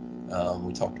endarterectomy,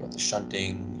 we talked about the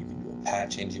shunting. You can do a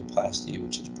patch angioplasty,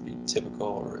 which is pretty typical,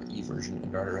 or eversion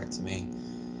endarterectomy.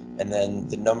 And then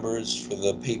the numbers for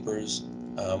the papers,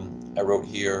 I wrote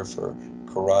here for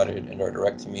carotid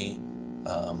endarterectomy,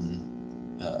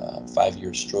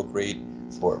 5-year stroke rate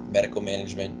for medical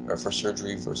management, or for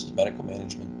surgery versus medical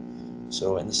management.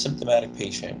 So in the symptomatic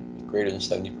patient with greater than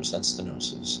 70%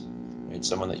 stenosis, it's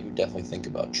someone that you would definitely think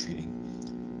about treating.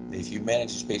 If you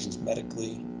manage these patients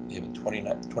medically, they have a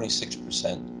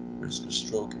 26% risk of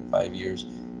stroke in 5 years.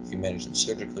 If you manage them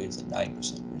surgically, it's a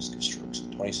 9% risk of stroke, so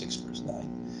 26 versus 9.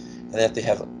 And if they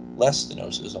have less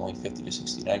stenosis, only 50 to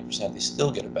 69%, they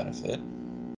still get a benefit.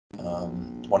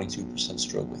 22%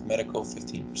 stroke with medical,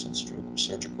 15% stroke with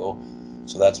surgical.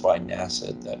 So that's why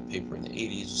NASA, that paper in the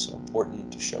 80s, is so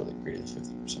important to show that greater than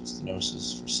 50%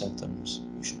 stenosis for symptoms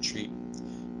you should treat.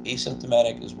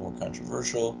 Asymptomatic is more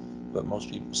controversial, but most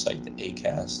people cite the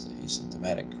ACAS, the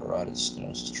asymptomatic carotid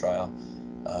stenosis trial.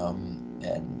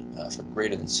 For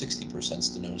greater than 60%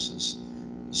 stenosis,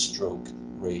 the stroke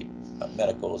rate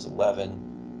medical is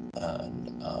 11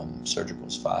 and surgical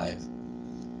is 5.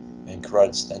 And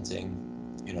carotid stenting,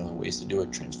 you know, the ways to do it: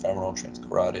 transfemoral,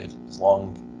 transcarotid.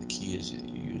 The key is that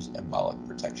you use embolic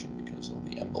protection, because there'll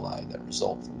be emboli that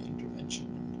result from the intervention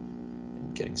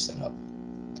and getting set up.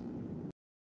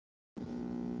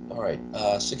 All right,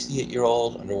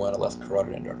 68-year-old underwent a left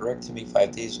carotid endarterectomy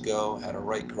 5 days ago, had a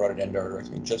right carotid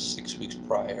endarterectomy just 6 weeks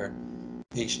prior.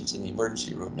 Patients in the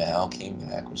emergency room now came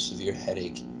back with severe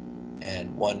headache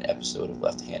and 1 episode of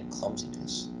left hand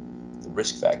clumsiness. The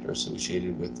risk factor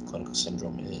associated with the clinical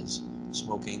syndrome is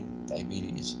smoking,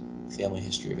 diabetes, family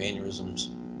history of aneurysms,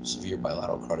 severe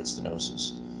bilateral carotid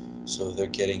stenosis. So they're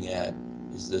getting at,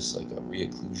 is this like a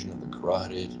reocclusion of the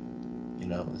carotid? You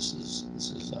know, this is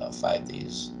 5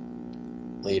 days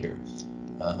later.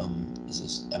 Is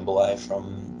this emboli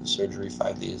from the surgery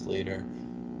 5 days later?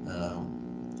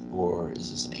 Or is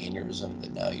this an aneurysm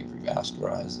that now you've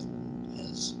revascularized and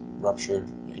has ruptured,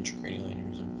 an intracranial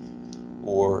aneurysm?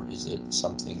 Or is it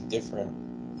something different?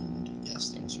 And yes,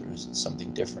 the answer is it's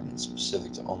something different. It's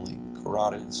specific to only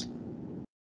carotids.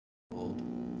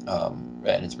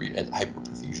 And it's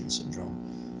hyperperfusion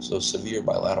syndrome. So severe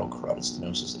bilateral carotid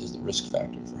stenosis is the risk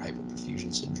factor for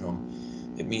hyperperfusion syndrome.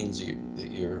 It means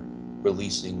that you're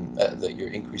releasing, that you're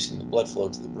increasing the blood flow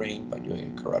to the brain by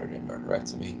doing a carotid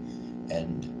endarterectomy.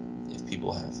 And if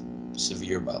people have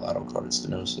severe bilateral carotid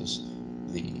stenosis,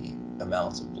 the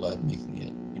amount of blood making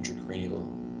it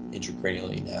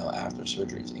intracranially now after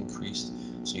surgery is increased.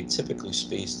 So you typically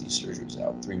space these surgeries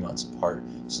out 3 months apart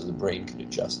so the brain could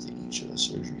adjust to each of the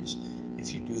surgeries.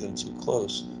 If you do them too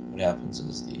close, what happens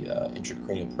is the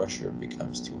intracranial pressure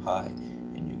becomes too high,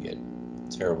 and you get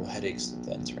terrible headaches that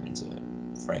then turn into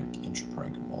frank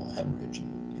intraparenchymal hemorrhage, and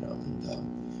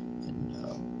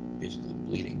basically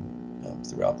bleeding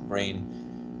throughout the brain.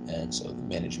 And so the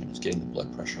management is getting the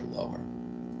blood pressure lower.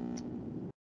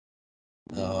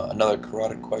 Another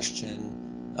carotid question.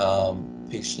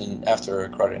 Patient after a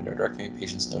carotid endarterectomy,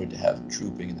 patients noted to have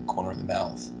drooping in the corner of the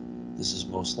mouth. This is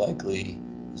most likely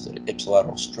is it an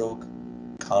ipsilateral stroke,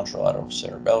 contralateral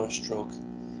cerebellar stroke,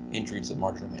 injury to the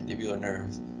marginal mandibular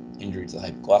nerve, injury to the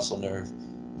hypoglossal nerve.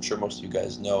 I'm sure most of you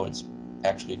guys know it's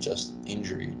actually just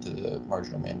injury to the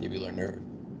marginal mandibular nerve,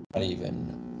 not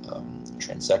even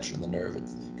transection of the nerve,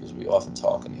 because we often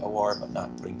talk in the OR about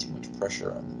not putting too much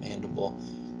pressure on the mandible,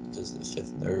 because the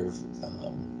fifth nerve,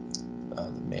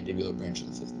 the mandibular branch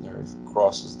of the fifth nerve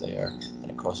crosses there,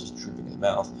 and it causes drooping of the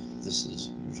mouth. This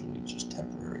is usually just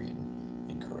temporary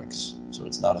and corrects. So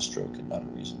it's not a stroke and not a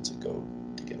reason to go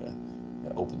to get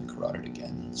open the carotid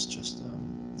again. It's just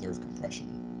nerve compression.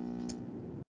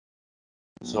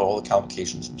 So all the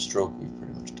complications from stroke we've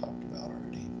pretty much talked about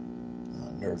already.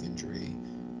 Nerve injury,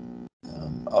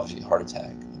 obviously heart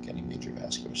attack, like any major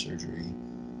vascular surgery,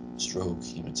 stroke,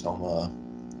 hematoma,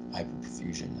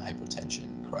 hyperperfusion,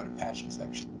 hypotension, carotid patch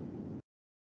infection.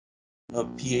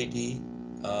 PAD,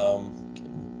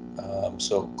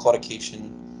 so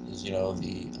claudication is,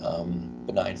 the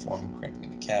benign form of cramping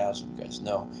in the calves, you guys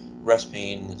know. Rest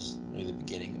pain is really the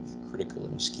beginning of critical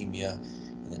ischemia,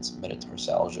 and it's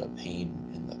metatarsalgia, pain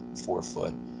in the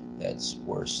forefoot that's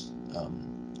worse,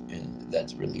 and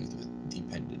that's relieved with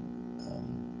dependent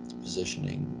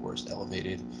positioning, worse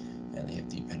elevated, and they have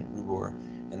dependent rubor.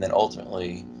 And then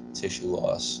ultimately tissue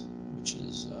loss, which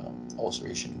is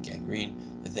ulceration and gangrene.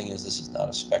 The thing is, this is not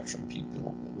a spectrum.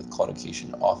 People with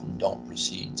claudication often don't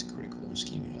proceed to critical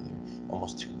ischemia. They're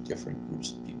almost two different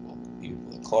groups of people.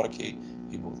 People that claudicate,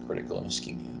 people with critical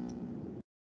ischemia.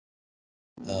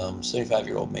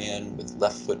 75-year-old man with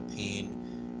left foot pain.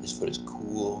 His foot is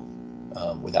cool,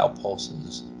 without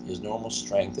pulses. He has normal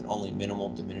strength and only minimal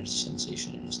diminished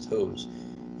sensation in his toes.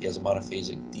 He has a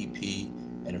monophasic DP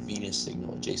and a venous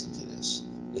signal adjacent to this.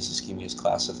 This ischemia is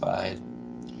classified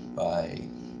by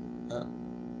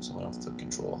someone else took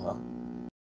control, huh?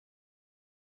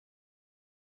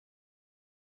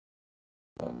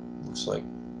 Looks like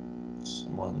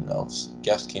someone else,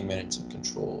 guest came in and took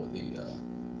control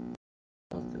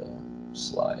of the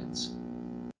slides.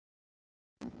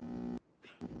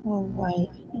 All right.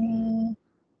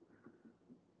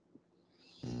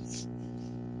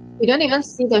 We don't even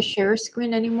see the share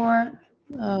screen anymore.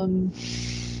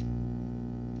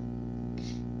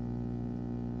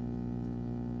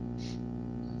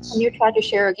 Can you try to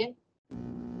share again?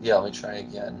 Yeah, let me try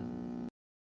again.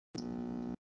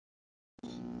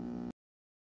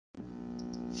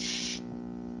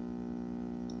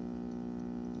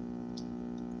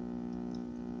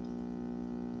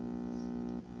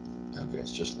 Okay,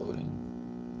 it's just loading.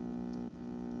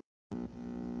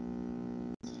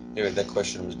 Anyway, that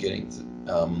question was getting to,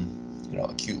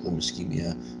 acute limb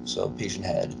ischemia. So the patient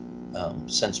had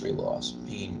sensory loss,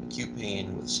 acute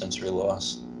pain with sensory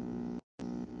loss.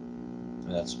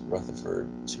 And that's Rutherford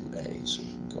 2A. So we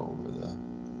can go over the.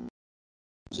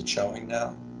 Is it showing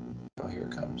now? Oh, here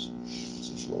it comes.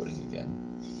 So it's loading again.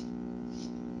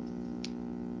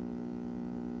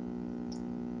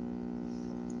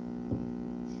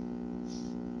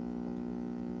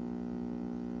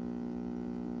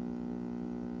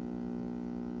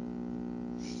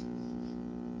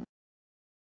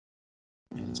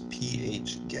 And it's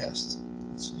PH guest.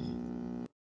 Let's see.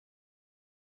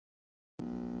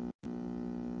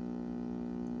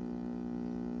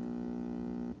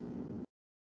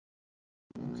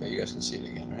 Okay, you guys can see it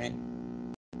again, right?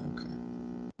 Okay.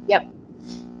 Yep.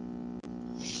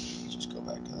 Let's just go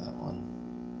back to that one.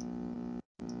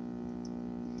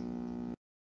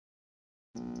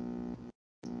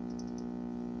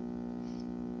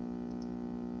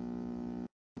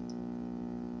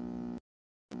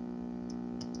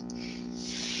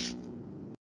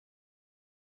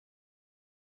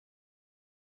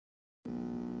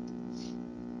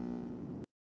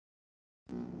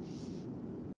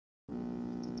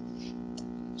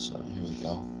 So here we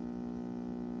go.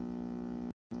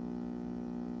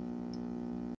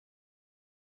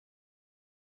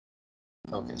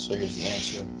 Okay, so here's the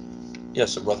answer.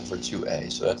 Yes, so Rutherford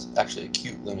 2A. So that's actually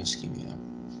acute limb ischemia.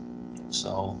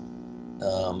 So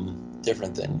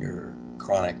different than your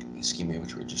chronic ischemia,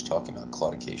 which we were just talking about,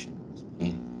 claudication.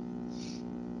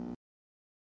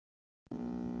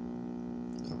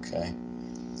 Okay.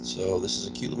 So this is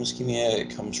acute limb ischemia. It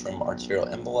comes from arterial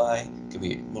emboli. It can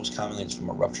be most commonly it's from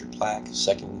a ruptured plaque.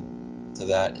 Second to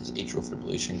that is atrial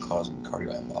fibrillation causing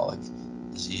cardioembolic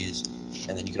disease.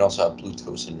 And then you can also have blue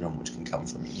toe syndrome, which can come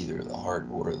from either the heart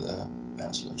or the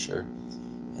vasculature.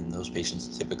 And those patients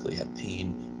typically have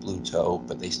pain, blue toe,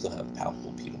 but they still have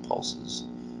palpable pedal pulses.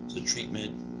 So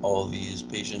treatment, all of these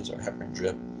patients are heparin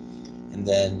drip, and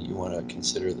then you want to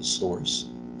consider the source,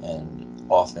 and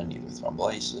often either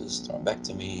thrombolysis,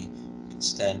 thrombectomy,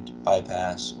 stent,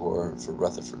 bypass, or for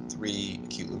Rutherford 3,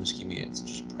 acute limb ischemia, it's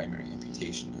just primary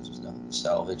amputation because there's nothing to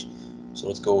salvage. So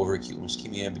let's go over acute limb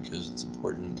ischemia because it's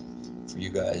important for you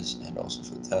guys and also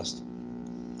for the test.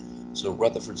 So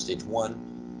Rutherford stage 1,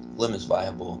 limb is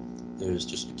viable, there's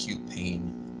just acute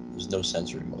pain, there's no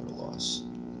sensory motor loss,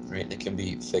 right? It can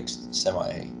be fixed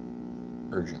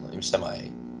semi-urgently,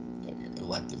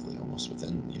 semi-electively, almost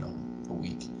within, a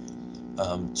week.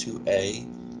 2A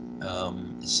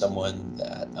is someone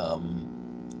that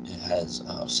has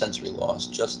sensory loss,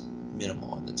 just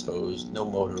minimal on the toes, no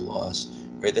motor loss,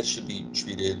 right? That should be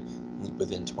treated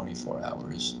within 24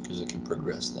 hours because it can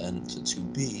progress then to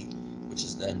 2B, which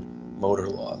is then motor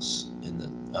loss in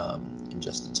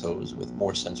just the toes with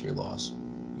more sensory loss,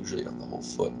 usually on the whole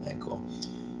foot and ankle.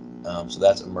 So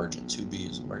that's emergent. 2B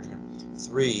is emergent.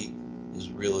 3 is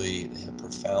really they have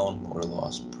profound motor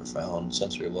loss, profound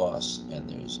sensory loss, and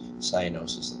there's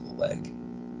cyanosis of the leg.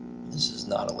 This is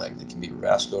not a leg that can be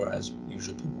revascularized.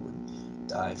 Usually people would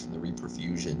die from the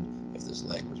reperfusion if this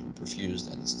leg was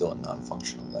reperfused and it's still a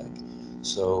non-functional leg.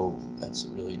 So that's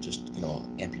really just,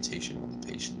 amputation when the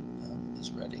patient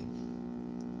is ready.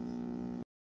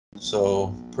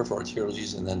 So peripheral arterial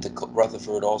disease, and then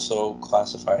Rutherford also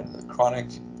classified the chronic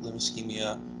limb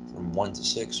ischemia from 1 to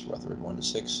 6, Rutherford 1 to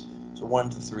 6. So 1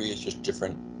 to 3 is just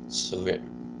different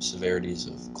severities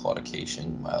of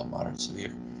claudication, mild, moderate,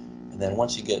 severe. And then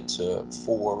once you get to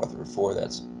 4, Rutherford 4,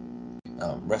 that's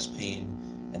rest pain,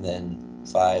 and then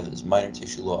 5 is minor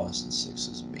tissue loss, and 6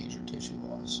 is major tissue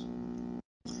loss.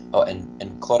 Oh,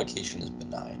 and claudication is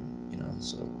benign,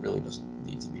 so it really doesn't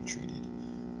need to be treated.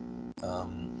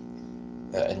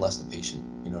 Unless the patient,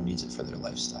 needs it for their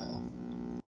lifestyle.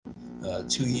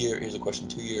 2-year, here's a question,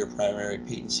 2-year primary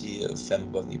patency of fem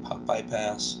above knee pop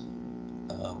bypass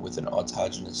with an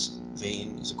autogenous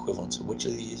vein is equivalent to which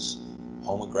of these?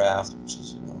 Homograft, which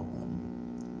is,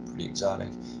 pretty exotic,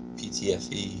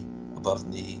 PTFE above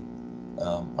knee,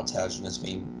 autogenous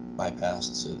vein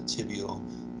bypass to the tibial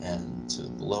and to the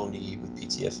below knee with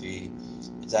PTFE.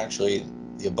 It's actually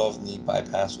the above knee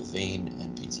bypass with vein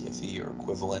and PTFE are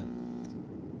equivalent.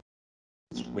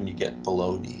 When you get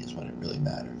below knee is when it really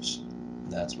matters,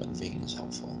 and that's when vein is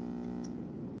helpful.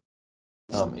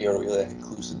 Aortic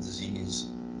occlusive disease,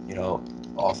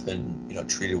 often,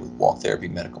 treated with walk therapy,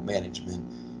 medical management.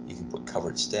 You can put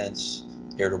covered stents.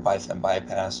 Aortobifem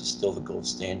bypass is still the gold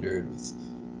standard with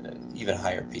even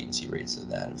higher patency rates than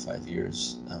that in 5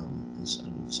 years in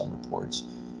some reports.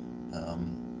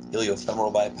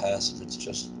 Iliofemoral bypass, if it's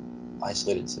just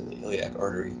isolated to the iliac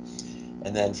artery.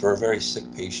 And then for a very sick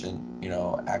patient,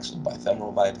 axial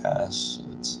bifemoral bypass,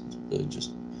 it's really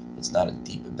just, it's not a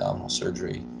deep abdominal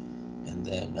surgery. And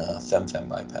then fem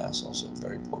bypass, also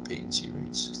very poor patency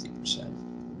rate, 60%.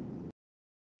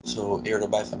 So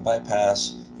aortobifem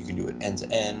bypass, you can do it end to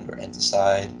end or end to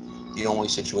side. The only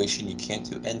situation you can't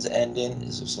do end to end in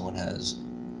is if someone has,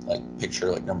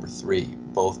 picture number 3,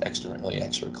 both external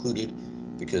iliacs are occluded,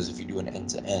 because if you do an end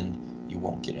to end, you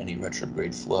won't get any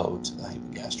retrograde flow to the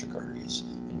hypogastric arteries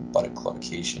and buttock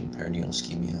claudication, perineal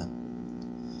ischemia.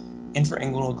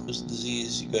 Infrainguinal occlusive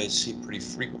disease, you guys see pretty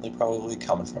frequently, probably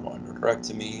common femoral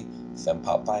endarterectomy,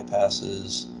 fem-pop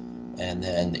bypasses, and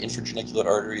then the infragenicular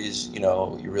arteries.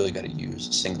 You really got to use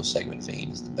single segment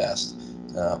vein is the best.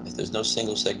 If there's no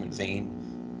single segment vein,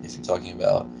 if you're talking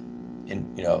about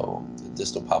the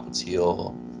distal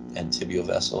popliteal and tibial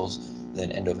vessels, then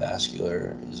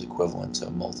endovascular is equivalent to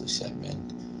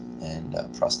multi-segment and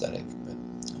prosthetic, but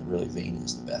really vein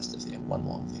is the best if they have one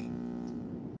long vein.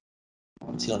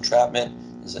 Popliteal entrapment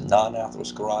is a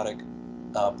non-atherosclerotic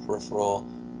peripheral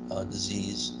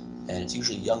disease, and it's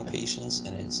usually young patients,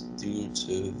 and it's due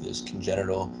to this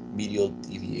congenital medial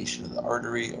deviation of the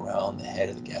artery around the head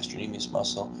of the gastrocnemius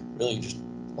muscle. Really just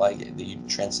you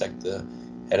transect the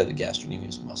head of the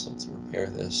gastrocnemius muscle to repair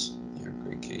this. They're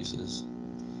great cases.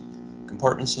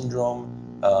 Compartment syndrome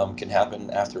can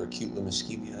happen after acute limb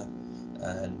ischemia,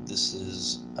 and this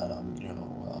is,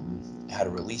 how to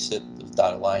release it. The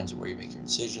dotted lines are where you make your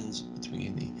incisions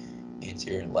between the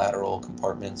anterior and lateral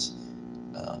compartments,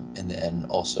 and then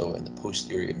also in the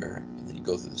posterior, and then you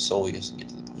go through the soleus and get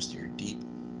to the posterior deep,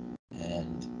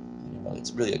 and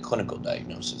it's really a clinical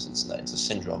diagnosis. It's a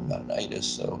syndrome, not an itis.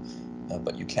 So,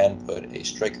 but you can put a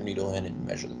Stryker needle in and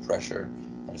measure the pressure,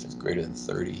 and if it's greater than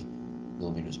 30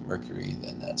 millimeters of mercury,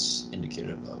 then that's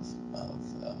indicative of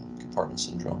compartment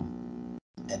syndrome.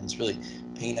 And it's really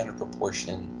pain out of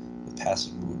proportion with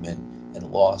passive movement and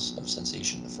loss of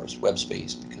sensation in the first web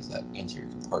space because that anterior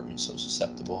compartment is so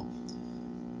susceptible.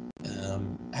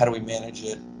 How do we manage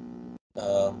it?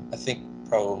 I think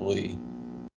probably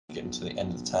getting to the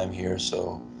end of the time here,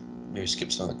 so maybe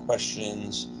skip some of the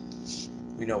questions.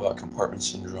 We know about compartment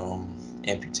syndrome,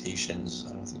 amputations.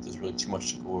 I don't think there's really too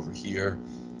much to go over here.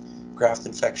 Graft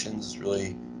infections is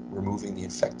really removing the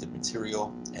infected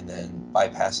material and then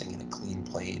bypassing in a clean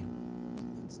plane.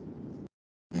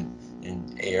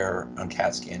 And air on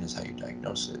CAT scan is how you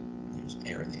diagnose it. There's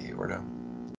air in the aorta.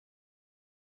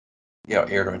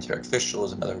 Aortoenteric fistula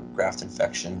is another graft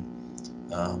infection,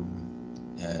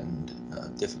 and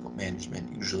difficult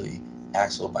management, usually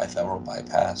axial bifemoral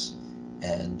bypass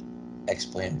and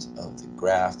explant of the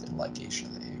graft and ligation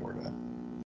of the aorta.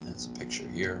 That's a picture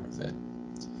here of it.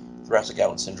 Thoracic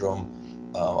outlet syndrome,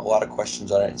 a lot of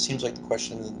questions on it. It seems like the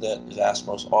question that is asked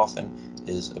most often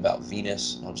is about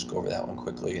venous. I'll just go over that one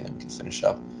quickly and then we can finish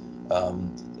up.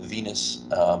 The venous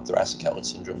thoracic outlet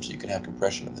syndrome, so you can have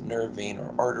compression of the nerve, vein,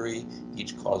 or artery,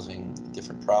 each causing a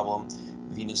different problem.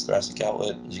 Venous thoracic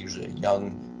outlet is usually a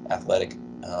young, athletic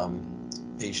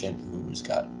patient who's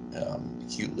got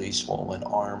acutely swollen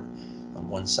arm on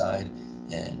one side,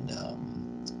 and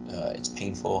it's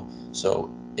painful.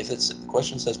 So if the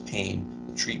question says pain,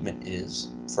 the treatment is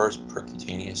first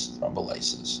percutaneous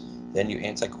thrombolysis, then you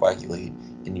anticoagulate,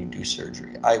 and you do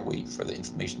surgery. I wait for the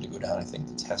inflammation to go down. I think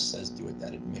the test says do it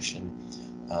at admission.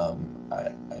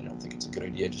 I don't think it's a good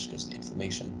idea just because of the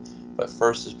inflammation. But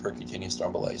first is percutaneous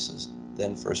thrombolysis,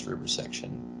 then first rib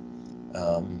resection.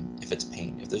 If it's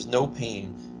pain. If there's no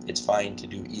pain, it's fine to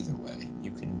do either way.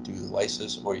 You can do the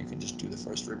lysis or you can just do the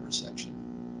first rib resection.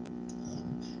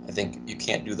 I think you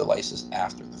can't do the lysis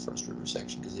after the first rib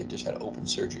resection because they just had open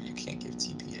surgery. You can't give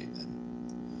TPA then.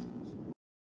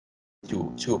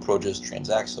 Two approaches,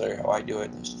 transaxillary, how I do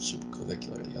it, and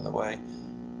supraclavicular the other way.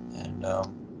 And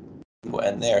we'll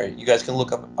end there. You guys can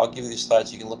look up, I'll give you these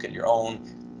slides, you can look at your own.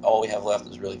 All we have left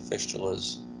is really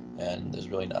fistulas, and there's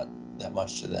really not that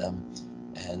much to them.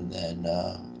 And then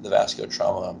the vascular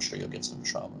trauma, I'm sure you'll get some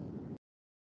trauma.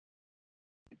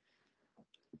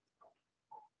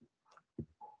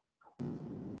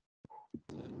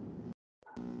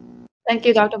 Thank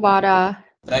you, Dr. Bada.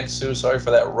 Thanks, Sue. Sorry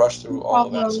for that rush through all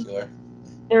the vascular.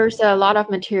 There's a lot of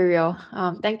material.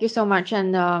 Thank you so much.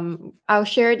 And I'll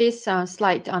share this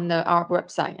slide on our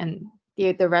website, and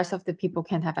the rest of the people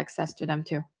can have access to them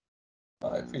too.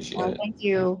 I appreciate it. Thank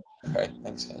you. All right.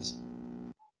 Thanks, guys.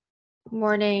 Good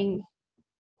morning.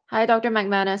 Hi, Dr.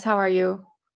 McManus. How are you?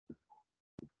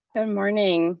 Good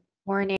morning. Morning.